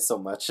 Thank you so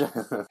much.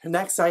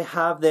 Next, I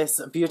have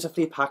this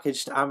beautifully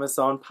packaged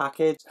Amazon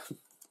package.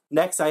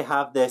 Next, I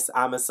have this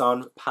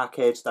Amazon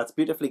package that's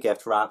beautifully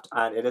gift wrapped,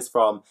 and it is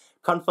from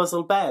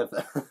Confuzzled Bev.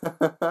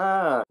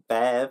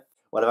 Bev,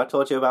 what have I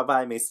told you about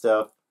buying me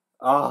stuff?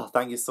 Oh,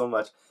 thank you so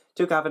much.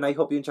 To Gavin, I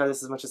hope you enjoy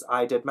this as much as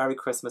I did. Merry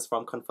Christmas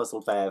from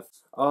Confuzzled Bev.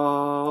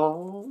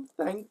 Oh,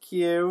 thank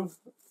you.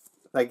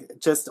 Like,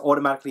 just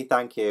automatically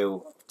thank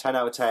you. 10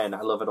 out of 10.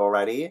 I love it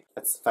already.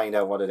 Let's find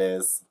out what it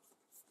is.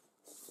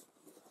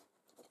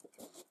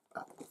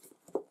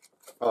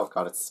 Oh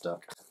god, it's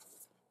stuck.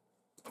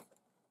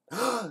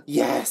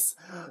 Yes!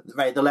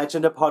 Right, The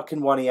Legend of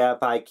Podkin One Ear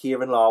by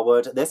Kieran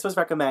Larwood. This was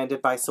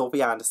recommended by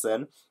Sophie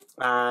Anderson,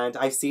 and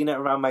I've seen it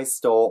around my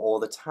store all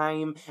the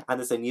time, and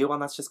there's a new one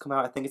that's just come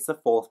out. I think it's the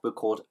 4th book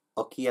called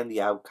Uki and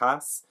the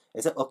Outcasts.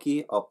 Is it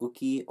Uki or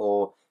Uki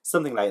or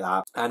something like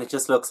that? And it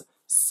just looks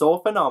so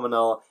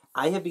phenomenal.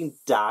 I have been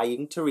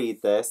dying to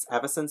read this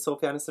ever since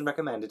Sophie Anderson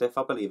recommended it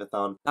for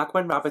Believe-a-thon. Back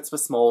when rabbits were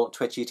small,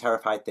 twitchy,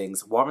 terrified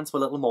things, warrens were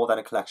little more than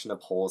a collection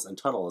of holes and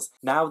tunnels.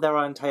 Now there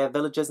are entire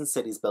villages and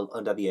cities built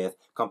under the earth,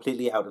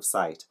 completely out of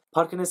sight.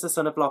 Podkin is the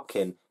son of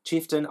Lopkin,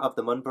 chieftain of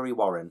the Munbury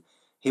Warren.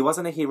 He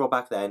wasn't a hero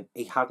back then,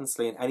 he hadn't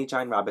slain any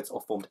giant rabbits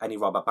or formed any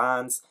robber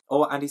bands,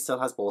 and he still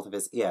has both of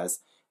his ears.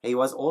 He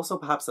was also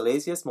perhaps the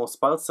laziest, most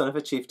spoiled son of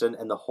a chieftain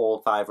in the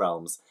whole 5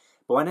 realms.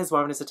 But when his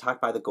warren is attacked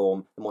by the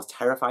Gorm, the most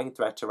terrifying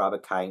threat to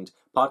rabbit kind,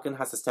 Podkin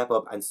has to step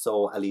up and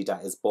so a leader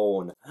is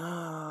born.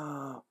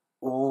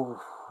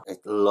 Oh,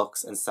 it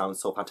looks and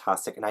sounds so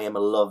fantastic, and I am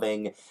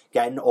loving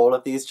getting all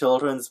of these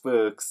children's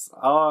books.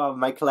 Oh,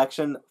 my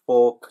collection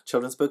for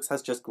children's books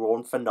has just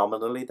grown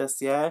phenomenally this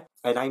year,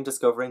 and I'm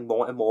discovering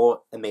more and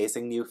more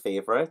amazing new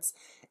favourites,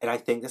 and I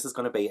think this is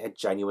going to be a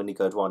genuinely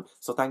good one.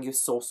 So thank you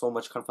so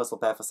much, Confuzzled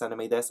Bear, for sending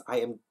me this. I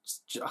am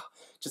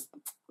just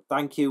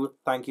thank you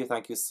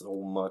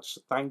so much.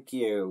 Thank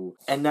you.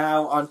 And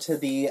now onto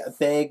the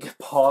big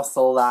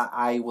parcel that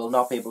I will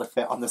not be able to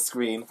fit on the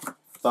screen,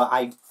 but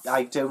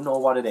I don't know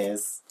what it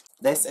is.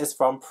 This is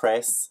from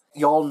Pris.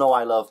 You all know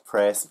I love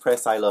Pris.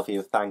 Pris, I love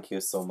you. Thank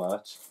you so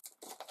much.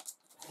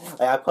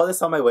 I put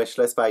this on my wish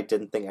list, but I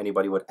didn't think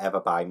anybody would ever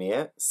buy me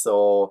it.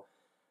 So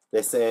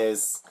this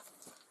is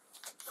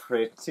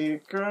pretty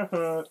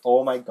good.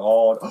 Oh my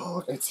god.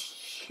 Oh, it's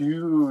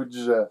huge.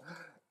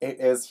 It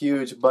is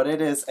huge, but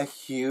it is a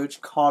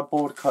huge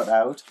cardboard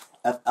cutout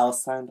of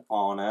Elsa and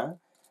Anna.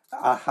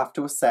 I have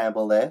to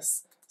assemble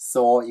this,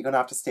 so you're gonna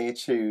have to stay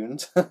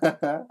tuned.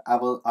 I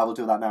will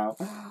do that now.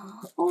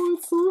 Oh,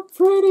 it's so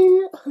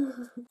pretty.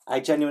 I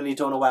genuinely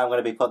don't know where I'm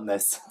gonna be putting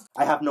this.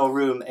 I have no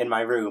room in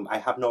my room. I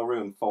have no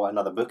room for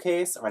another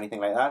bookcase or anything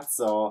like that,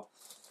 so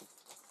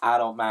I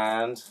don't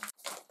mind.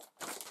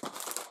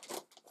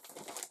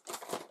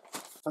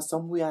 For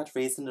some weird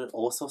reason, it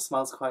also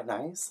smells quite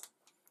nice.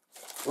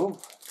 Ooh.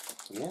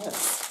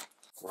 Yes.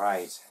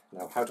 Right.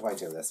 Now, how do I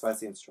do this? Where's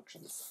the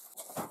instructions?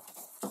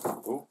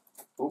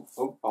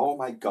 Oh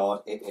my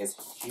god, it is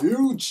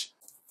huge!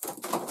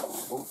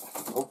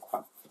 Okay.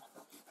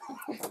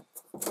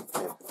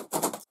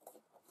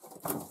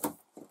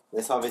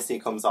 This obviously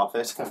comes off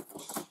it.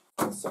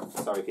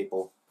 Sorry,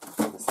 people.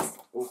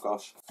 Oh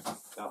gosh.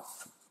 Oh.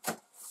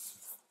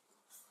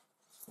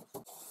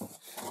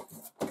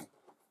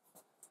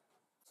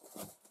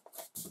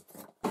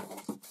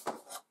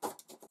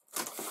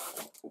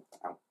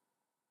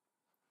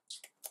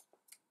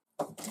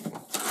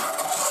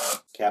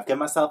 Okay, I've given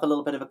myself a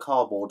little bit of a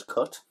cardboard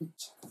cut.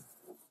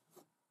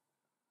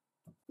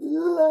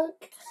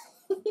 Look!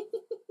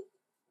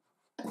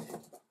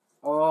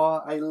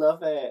 Oh, I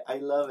love it. I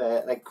love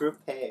it. Like group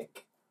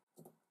pic.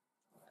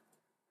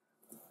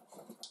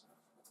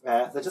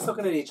 They're just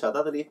looking at each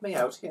other. They leave me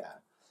out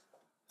here.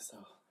 So,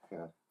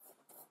 yeah.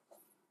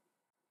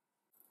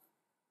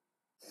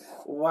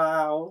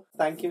 Wow.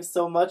 Thank you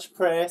so much,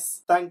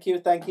 Pris. Thank you,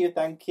 thank you,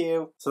 thank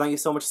you. So thank you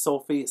so much,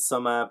 Sophie,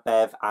 Summer,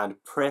 Bev,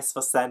 and Pris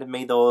for sending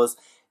me those.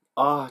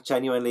 Oh,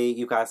 genuinely,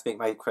 you guys make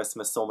my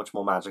Christmas so much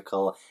more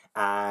magical.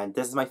 And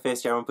this is my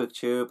first year on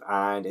BookTube,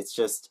 and it's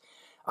just...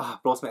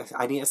 blows me.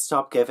 I need to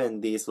stop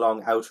giving these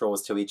long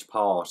outros to each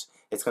part.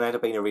 It's going to end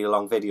up being a really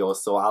long video,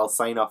 so I'll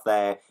sign off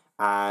there.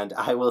 And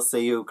I will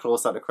see you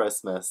closer to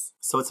Christmas.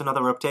 So it's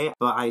another update,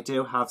 but I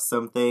do have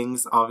some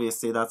things.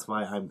 Obviously, that's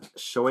why I'm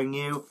showing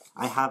you.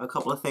 I have a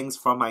couple of things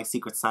from my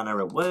Secret Santa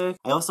at work.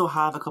 I also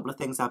have a couple of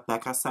things that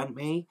Becca sent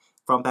me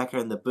from Becca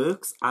in the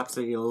books.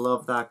 Absolutely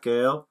love that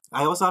girl.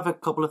 I also have a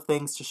couple of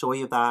things to show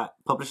you that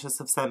publishers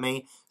have sent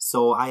me.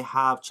 So I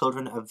have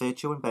Children of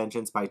Virtue and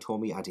Vengeance by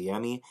Tomi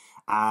Adeyemi.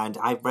 And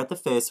I've read the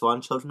first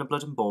one, Children of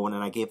Blood and Bone,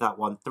 and I gave that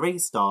one 3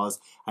 stars.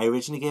 I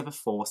originally gave it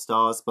 4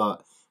 stars,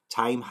 but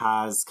time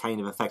has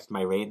kind of affected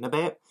my rating a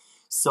bit.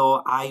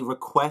 So I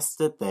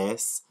requested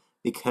this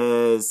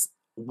because,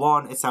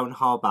 one, it's out in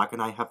hardback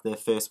and I have the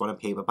first one in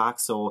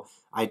paperback, so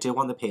I do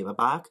want the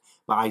paperback,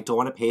 but I don't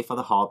want to pay for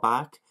the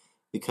hardback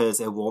because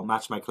it won't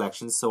match my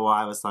collection. So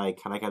I was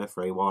like, can I get a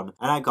free one?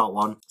 And I got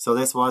one. So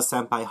this was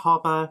sent by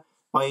Harper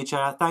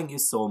Voyager. Thank you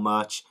so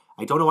much.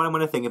 I don't know what I'm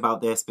going to think about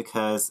this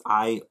because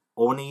I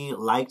only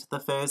liked the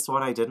first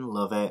one. I didn't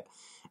love it.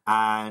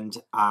 And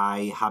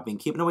I have been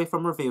keeping away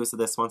from reviews of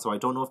this one, so I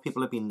don't know if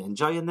people have been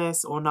enjoying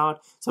this or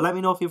not. So let me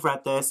know if you've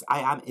read this.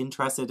 I am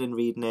interested in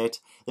reading it.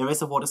 There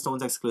is a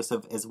Waterstones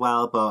exclusive as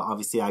well, but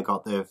obviously I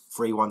got the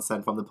free one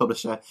sent from the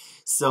publisher.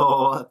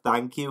 So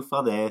thank you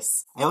for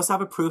this. I also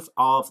have a proof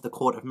of The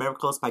Court of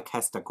Miracles by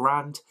Kester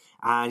Grant,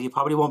 and you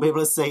probably won't be able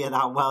to see it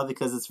that well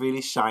because it's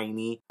really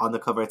shiny. On the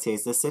cover it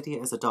says, "The city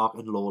is a dark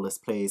and lawless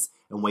place,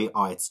 and we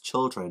are its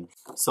children."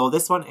 So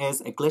this one is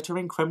a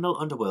glittering criminal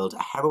underworld,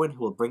 a heroine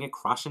who will bring it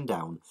crashing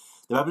down.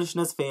 The revolution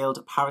has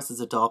failed. Paris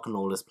is a dark and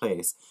lawless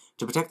place.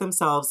 To protect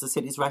themselves, the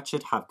city's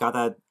wretched have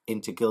gathered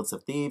into guilds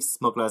of thieves,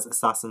 smugglers,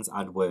 assassins,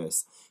 and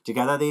worse.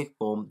 Together they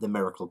form the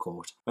Miracle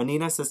Court. When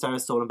Nina's sister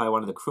is stolen by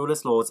one of the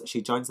cruelest lords,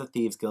 she joins the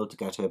Thieves Guild to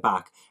get her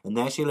back, and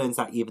there she learns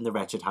that even the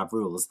wretched have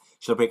rules.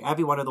 She'll break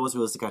every one of those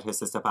rules to get her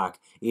sister back,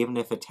 even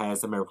if it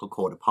tears the Miracle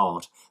Court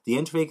apart. The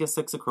intrigue of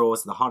Six of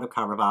Crows, the heart of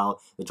Caraval,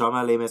 the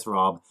drama of Les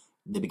Miserables,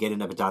 the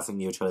beginning of a dazzling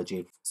new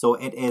trilogy. So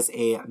it is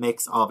a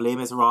mix of Les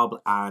Miserables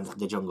and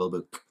The Jungle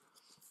Book,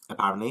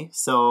 apparently.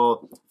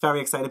 So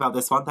very excited about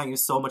this one. Thank you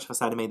so much for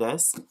sending me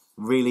this.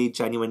 Really,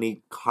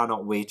 genuinely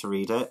cannot wait to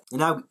read it. And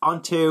now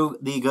on to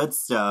the good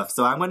stuff.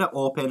 So I'm going to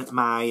open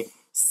my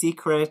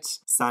Secret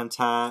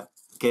Santa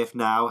gift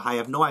now. I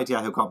have no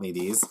idea who got me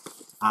these,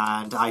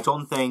 and I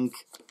don't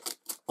think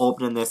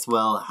opening this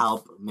will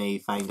help me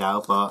find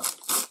out, but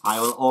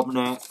I will open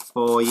it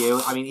for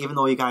you. I mean, even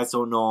though you guys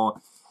don't know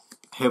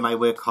who my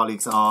work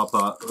colleagues are,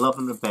 but love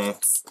them to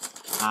bits.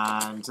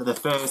 And the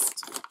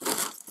first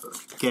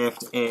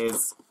gift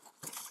is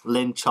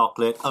Lindt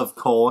chocolate, of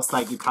course.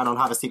 Like, you cannot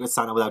have a Secret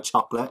Santa without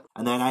chocolate.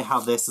 And then I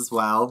have this as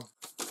well.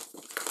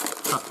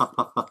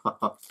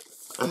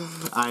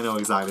 I know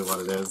exactly what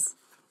it is.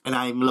 And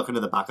I'm looking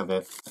at the back of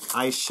it.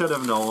 I should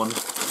have known.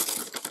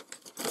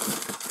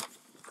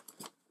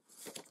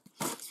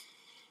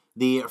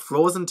 The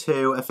Frozen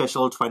 2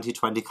 official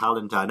 2020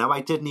 calendar. Now,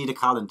 I did need a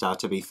calendar,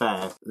 to be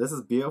fair. This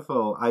is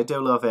beautiful. I do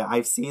love it.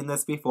 I've seen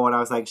this before and I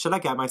was like, should I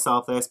get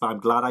myself this? But I'm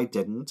glad I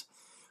didn't.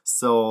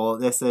 So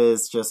this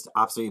is just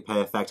absolutely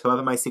perfect.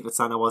 Whoever my Secret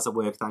Santa was at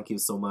work, thank you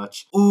so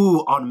much. Ooh,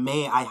 on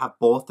May, I have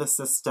both the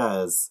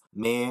sisters.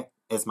 May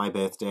is my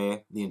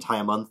birthday, the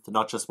entire month,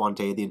 not just one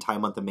day, the entire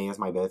month of May is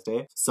my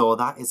birthday. So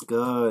that is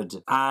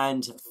good.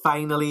 And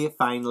finally,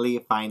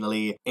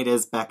 it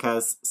is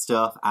Becca's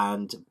stuff,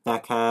 and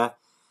Becca...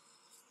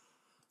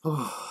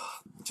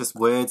 just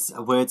words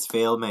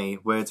fail me.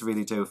 Words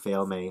really do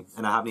fail me.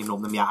 And I haven't even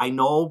opened them yet. I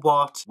know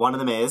what one of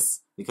them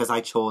is because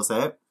I chose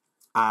it.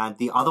 And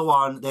the other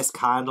one, this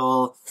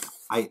candle,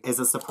 is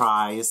a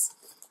surprise.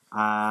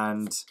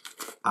 And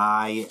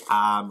I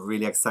am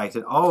really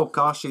excited. Oh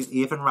gosh, she's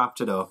even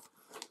wrapped it up.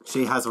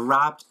 She has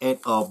wrapped it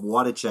up.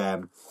 What a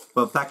gem.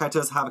 But Becca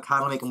does have a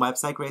candle making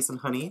website, Grace and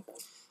Honey.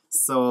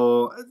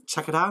 So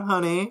check it out,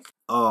 honey.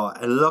 Oh,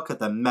 and look at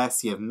the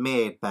mess you've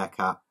made,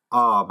 Becca.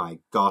 Oh my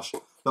gosh.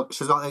 Look,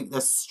 she's got like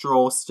this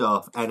straw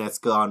stuff and it's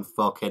gone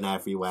fucking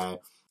everywhere.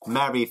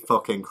 Merry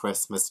fucking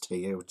Christmas to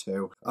you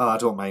too. Oh, I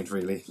don't mind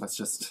really. Let's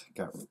just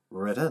get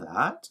rid of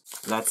that.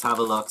 Let's have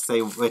a look,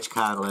 see which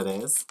candle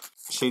it is.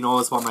 She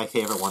knows what my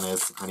favourite one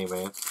is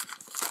anyway.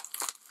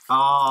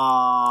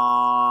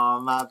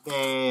 Oh, my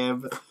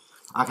babe.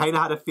 I kind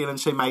of had a feeling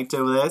she might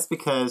do this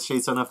because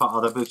she's done it for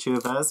other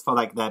booktubers for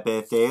like their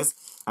birthdays,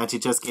 and she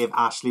just gave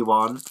Ashley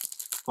one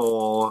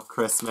for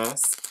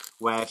Christmas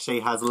where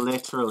she has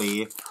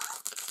literally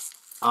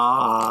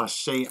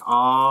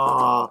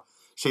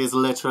she's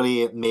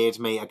literally made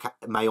me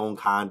my own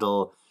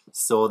candle.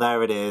 So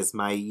there it is,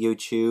 my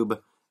YouTube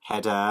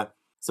header.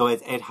 So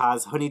it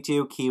has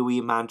honeydew, kiwi,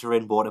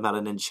 mandarin,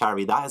 watermelon, and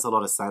cherry. That is a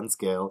lot of scents,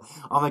 girl.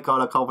 Oh my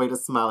god, I can't wait to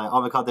smell it.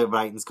 Oh my god, the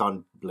writing's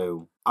gone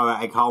blue.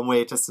 Alright, I can't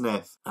wait to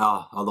sniff.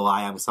 Oh, although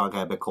I am starting to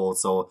get a bit cold,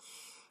 so...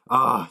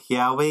 Oh,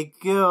 here we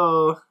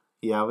go.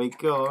 Here we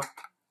go.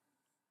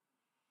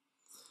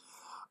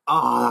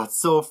 Oh, that's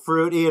so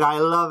fruity and I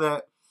love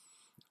it.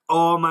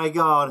 Oh my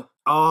god.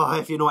 Oh,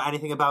 if you know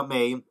anything about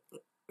me,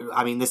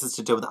 I mean, this is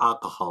to do with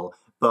alcohol,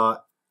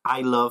 but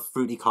I love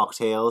fruity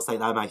cocktails. Like,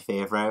 they're my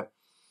favourite.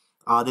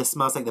 Oh, this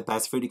smells like the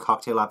best fruity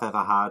cocktail I've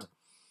ever had.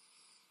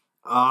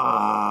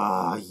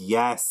 Oh,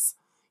 yes.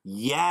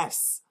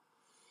 Yes.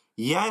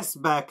 Yes,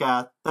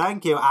 Becca.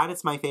 Thank you. And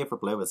it's my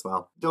favourite blue as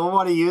well. Don't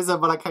want to use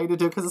it, but I kind of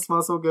do because it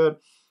smells so good.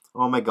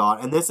 Oh my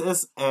god. And this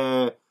is,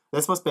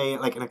 this must be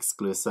like an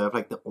exclusive,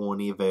 like the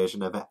only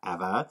version of it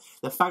ever.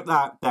 The fact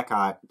that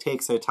Becca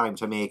takes her time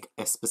to make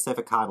a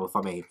specific candle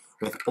for me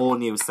with all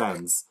new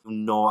scents.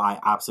 No, I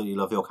absolutely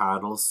love your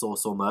candles so,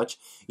 so much.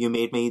 You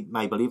made me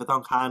my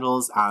Believe-a-thon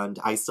candles and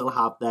I still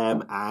have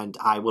them and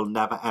I will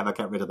never ever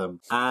get rid of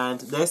them. And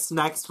this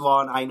next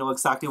one, I know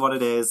exactly what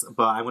it is,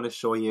 but I'm going to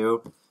show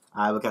you.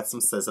 I will get some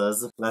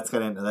scissors. Let's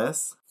get into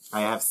this. I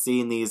have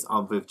seen these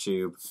on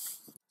BookTube.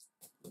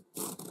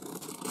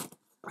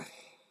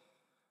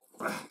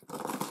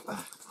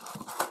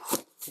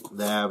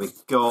 There we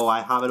go,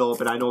 I have it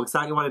open, I know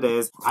exactly what it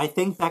is. I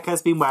think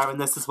Becca's been wearing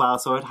this as well,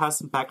 so it has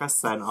some Becca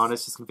scent on,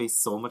 it's just going to be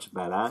so much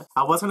better.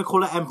 I was going to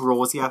call it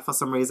Ambrosia for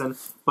some reason,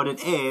 but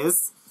it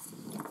is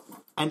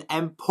an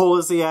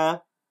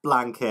Ambrosia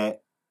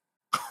blanket.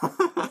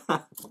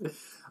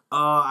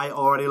 Oh, I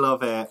already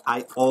love it.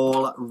 I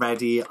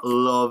already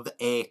love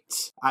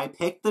it. I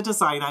picked the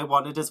design I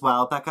wanted as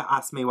well. Becca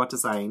asked me what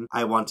design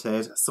I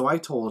wanted, so I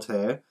told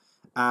her.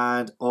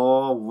 And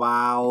oh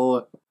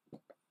wow.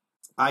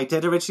 I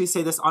did originally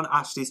say this on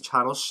Ashley's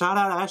channel. Shout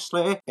out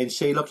Ashley! And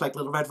she looked like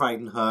Little Red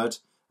Riding Hood.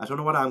 I don't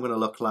know what I'm going to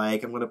look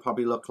like. I'm going to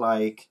probably look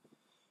like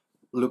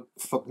Luke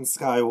fucking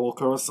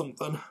Skywalker or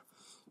something.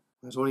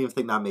 I don't even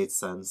think that made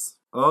sense.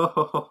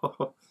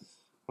 Oh,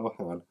 hang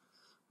on.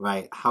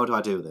 Right, how do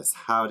I do this?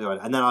 How do I...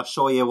 And then I'll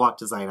show you what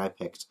design I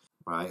picked.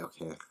 Right,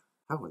 okay.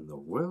 How in the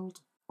world?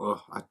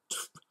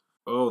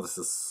 Oh, this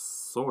is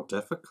so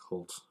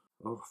difficult.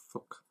 Oh,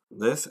 fuck.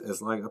 This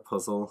is like a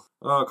puzzle.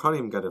 Oh, I can't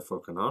even get it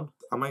fucking on.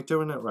 Am I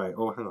doing it right?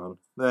 Oh, hang on.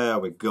 There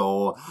we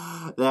go.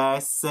 There,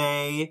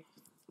 say.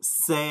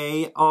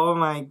 Oh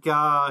my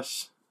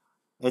gosh.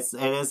 It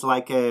is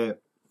like a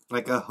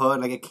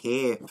hood, like a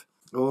cape.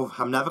 Oh,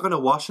 I'm never going to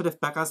wash it if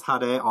Becca's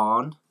had it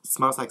on. It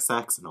smells like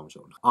sex. No, I'm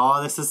joking.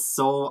 Oh, this is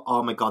so...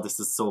 Oh my god, this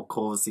is so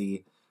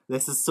cozy.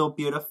 This is so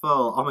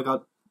beautiful. Oh my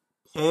god.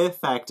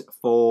 Perfect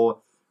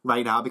for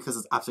right now because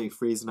it's absolutely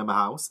freezing in my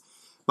house.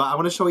 But I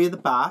want to show you the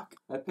back.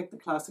 I picked the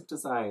classic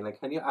design. Like,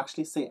 can you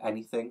actually see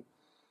anything?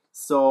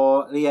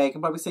 So, yeah, you can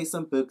probably see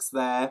some books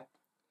there.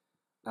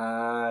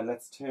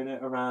 Let's turn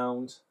it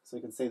around so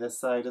you can see this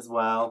side as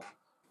well.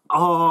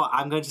 Oh,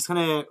 I'm just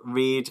gonna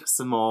read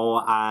some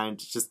more and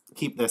just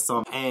keep this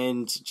on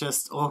and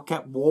just, oh,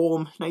 get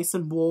warm, nice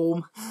and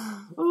warm.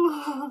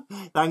 Oh,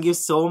 thank you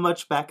so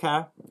much,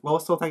 Becca.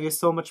 Also, thank you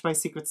so much, my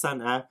Secret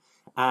Santa.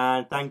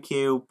 And thank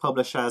you,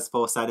 publishers,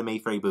 for sending me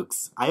free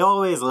books. I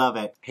always love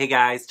it. Hey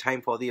guys,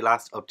 time for the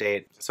last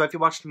update. So if you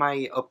watched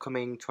my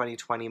upcoming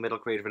 2020 middle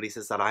grade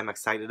releases that I'm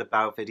excited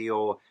about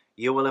video,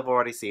 you will have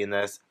already seen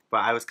this,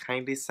 but I was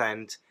kindly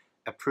sent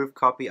a proof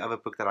copy of a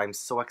book that I'm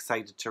so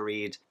excited to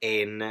read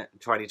in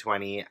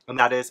 2020, and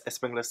that is A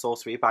Sprinkle of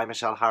Sorcery by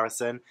Michelle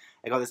Harrison.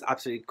 I got this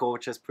absolutely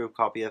gorgeous proof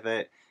copy of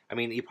it. I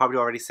mean, you're probably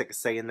already sick of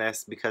saying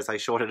this because I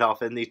showed it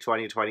off in the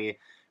 2020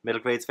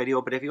 middle grades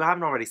video, but if you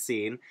haven't already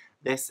seen,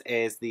 this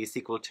is the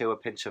sequel to A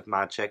Pinch of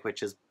Magic,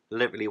 which is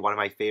literally one of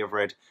my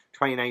favourite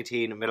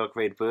 2019 middle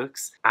grade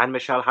books. And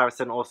Michelle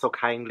Harrison also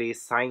kindly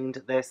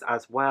signed this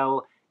as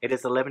well. It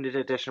is a limited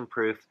edition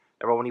proof.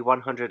 There are only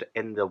 100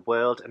 in the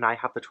world, and I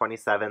have the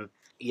 27th.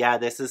 Yeah,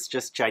 this is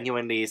just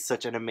genuinely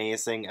such an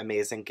amazing,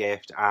 amazing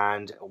gift,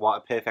 and what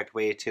a perfect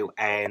way to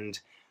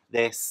end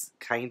this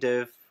kind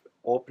of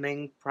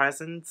opening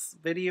presents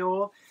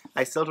video.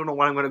 I still don't know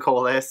what I'm going to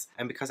call this,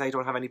 and because I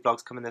don't have any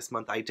vlogs coming this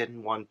month, I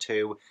didn't want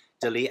to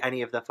delete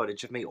any of the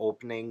footage of me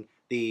opening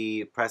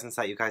the presents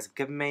that you guys have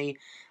given me,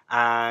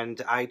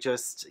 and I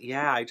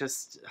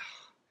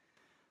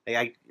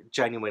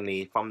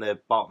genuinely, from the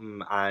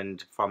bottom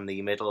and from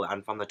the middle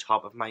and from the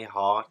top of my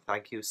heart,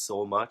 thank you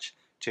so much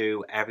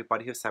to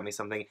everybody who sent me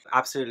something.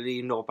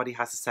 Absolutely nobody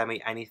has to send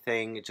me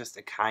anything, just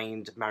a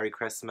kind Merry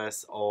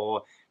Christmas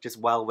or just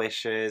well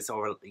wishes,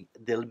 or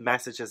the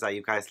messages that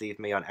you guys leave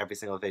me on every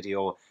single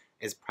video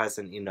is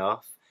present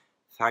enough.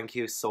 thank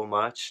you so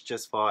much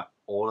just for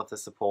all of the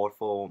support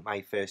for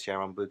my first year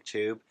on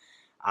BookTube.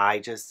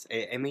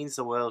 It means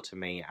the world to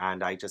me,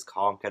 and I just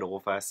can't get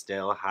over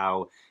still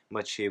how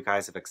much you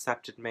guys have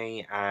accepted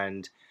me.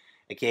 And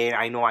again,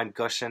 I know I'm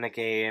gushing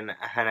again,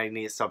 and I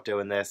need to stop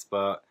doing this,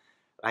 but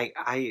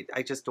I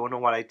just don't know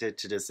what I did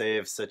to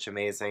deserve such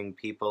amazing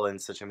people and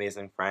such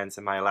amazing friends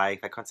in my life.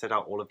 I consider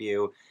all of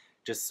you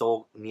just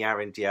so near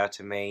and dear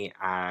to me,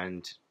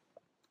 and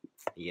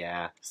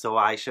yeah, so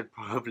I should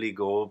probably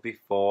go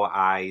before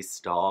I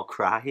start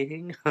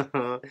crying.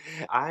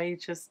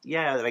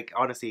 Yeah, like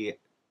honestly,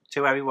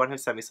 to everyone who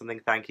sent me something,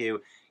 thank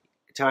you.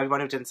 To everyone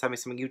who didn't send me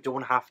something, you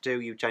don't have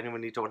to. You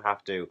genuinely don't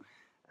have to.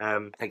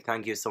 Like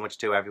thank you so much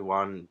to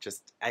everyone.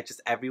 Just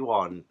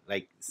everyone.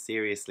 Like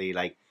seriously,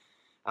 like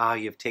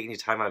you've taken your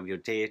time out of your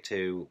day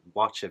to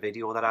watch a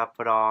video that I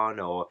put on,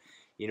 or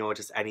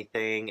just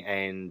anything,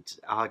 and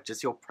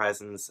just your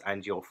presence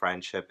and your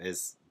friendship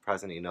is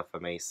present enough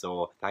for me.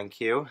 So thank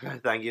you,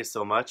 thank you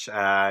so much.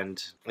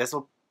 And this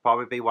will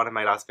probably be one of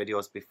my last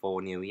videos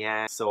before New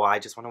Year. So I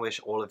just want to wish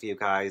all of you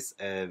guys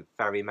a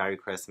very Merry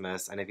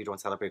Christmas, and if you don't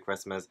celebrate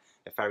Christmas,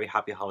 a very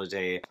happy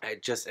holiday,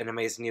 just an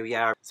amazing New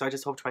Year. So I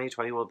just hope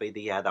 2020 will be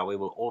the year that we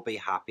will all be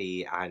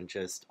happy and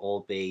just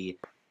all be.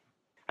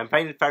 I'm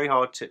finding it very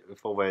hard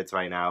for words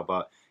right now,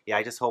 but yeah,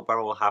 I just hope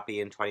we're all happy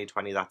in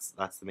 2020. That's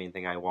the main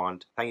thing I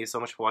want. Thank you so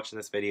much for watching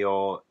this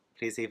video.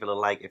 Please leave a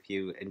little like if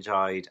you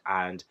enjoyed,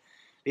 and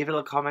leave a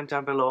little comment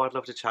down below. I'd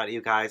love to chat to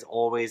you guys.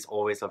 Always,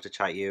 always love to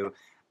chat to you.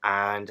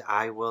 And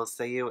I will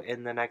see you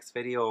in the next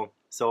video.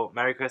 So,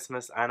 Merry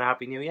Christmas and a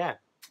Happy New Year.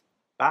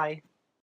 Bye.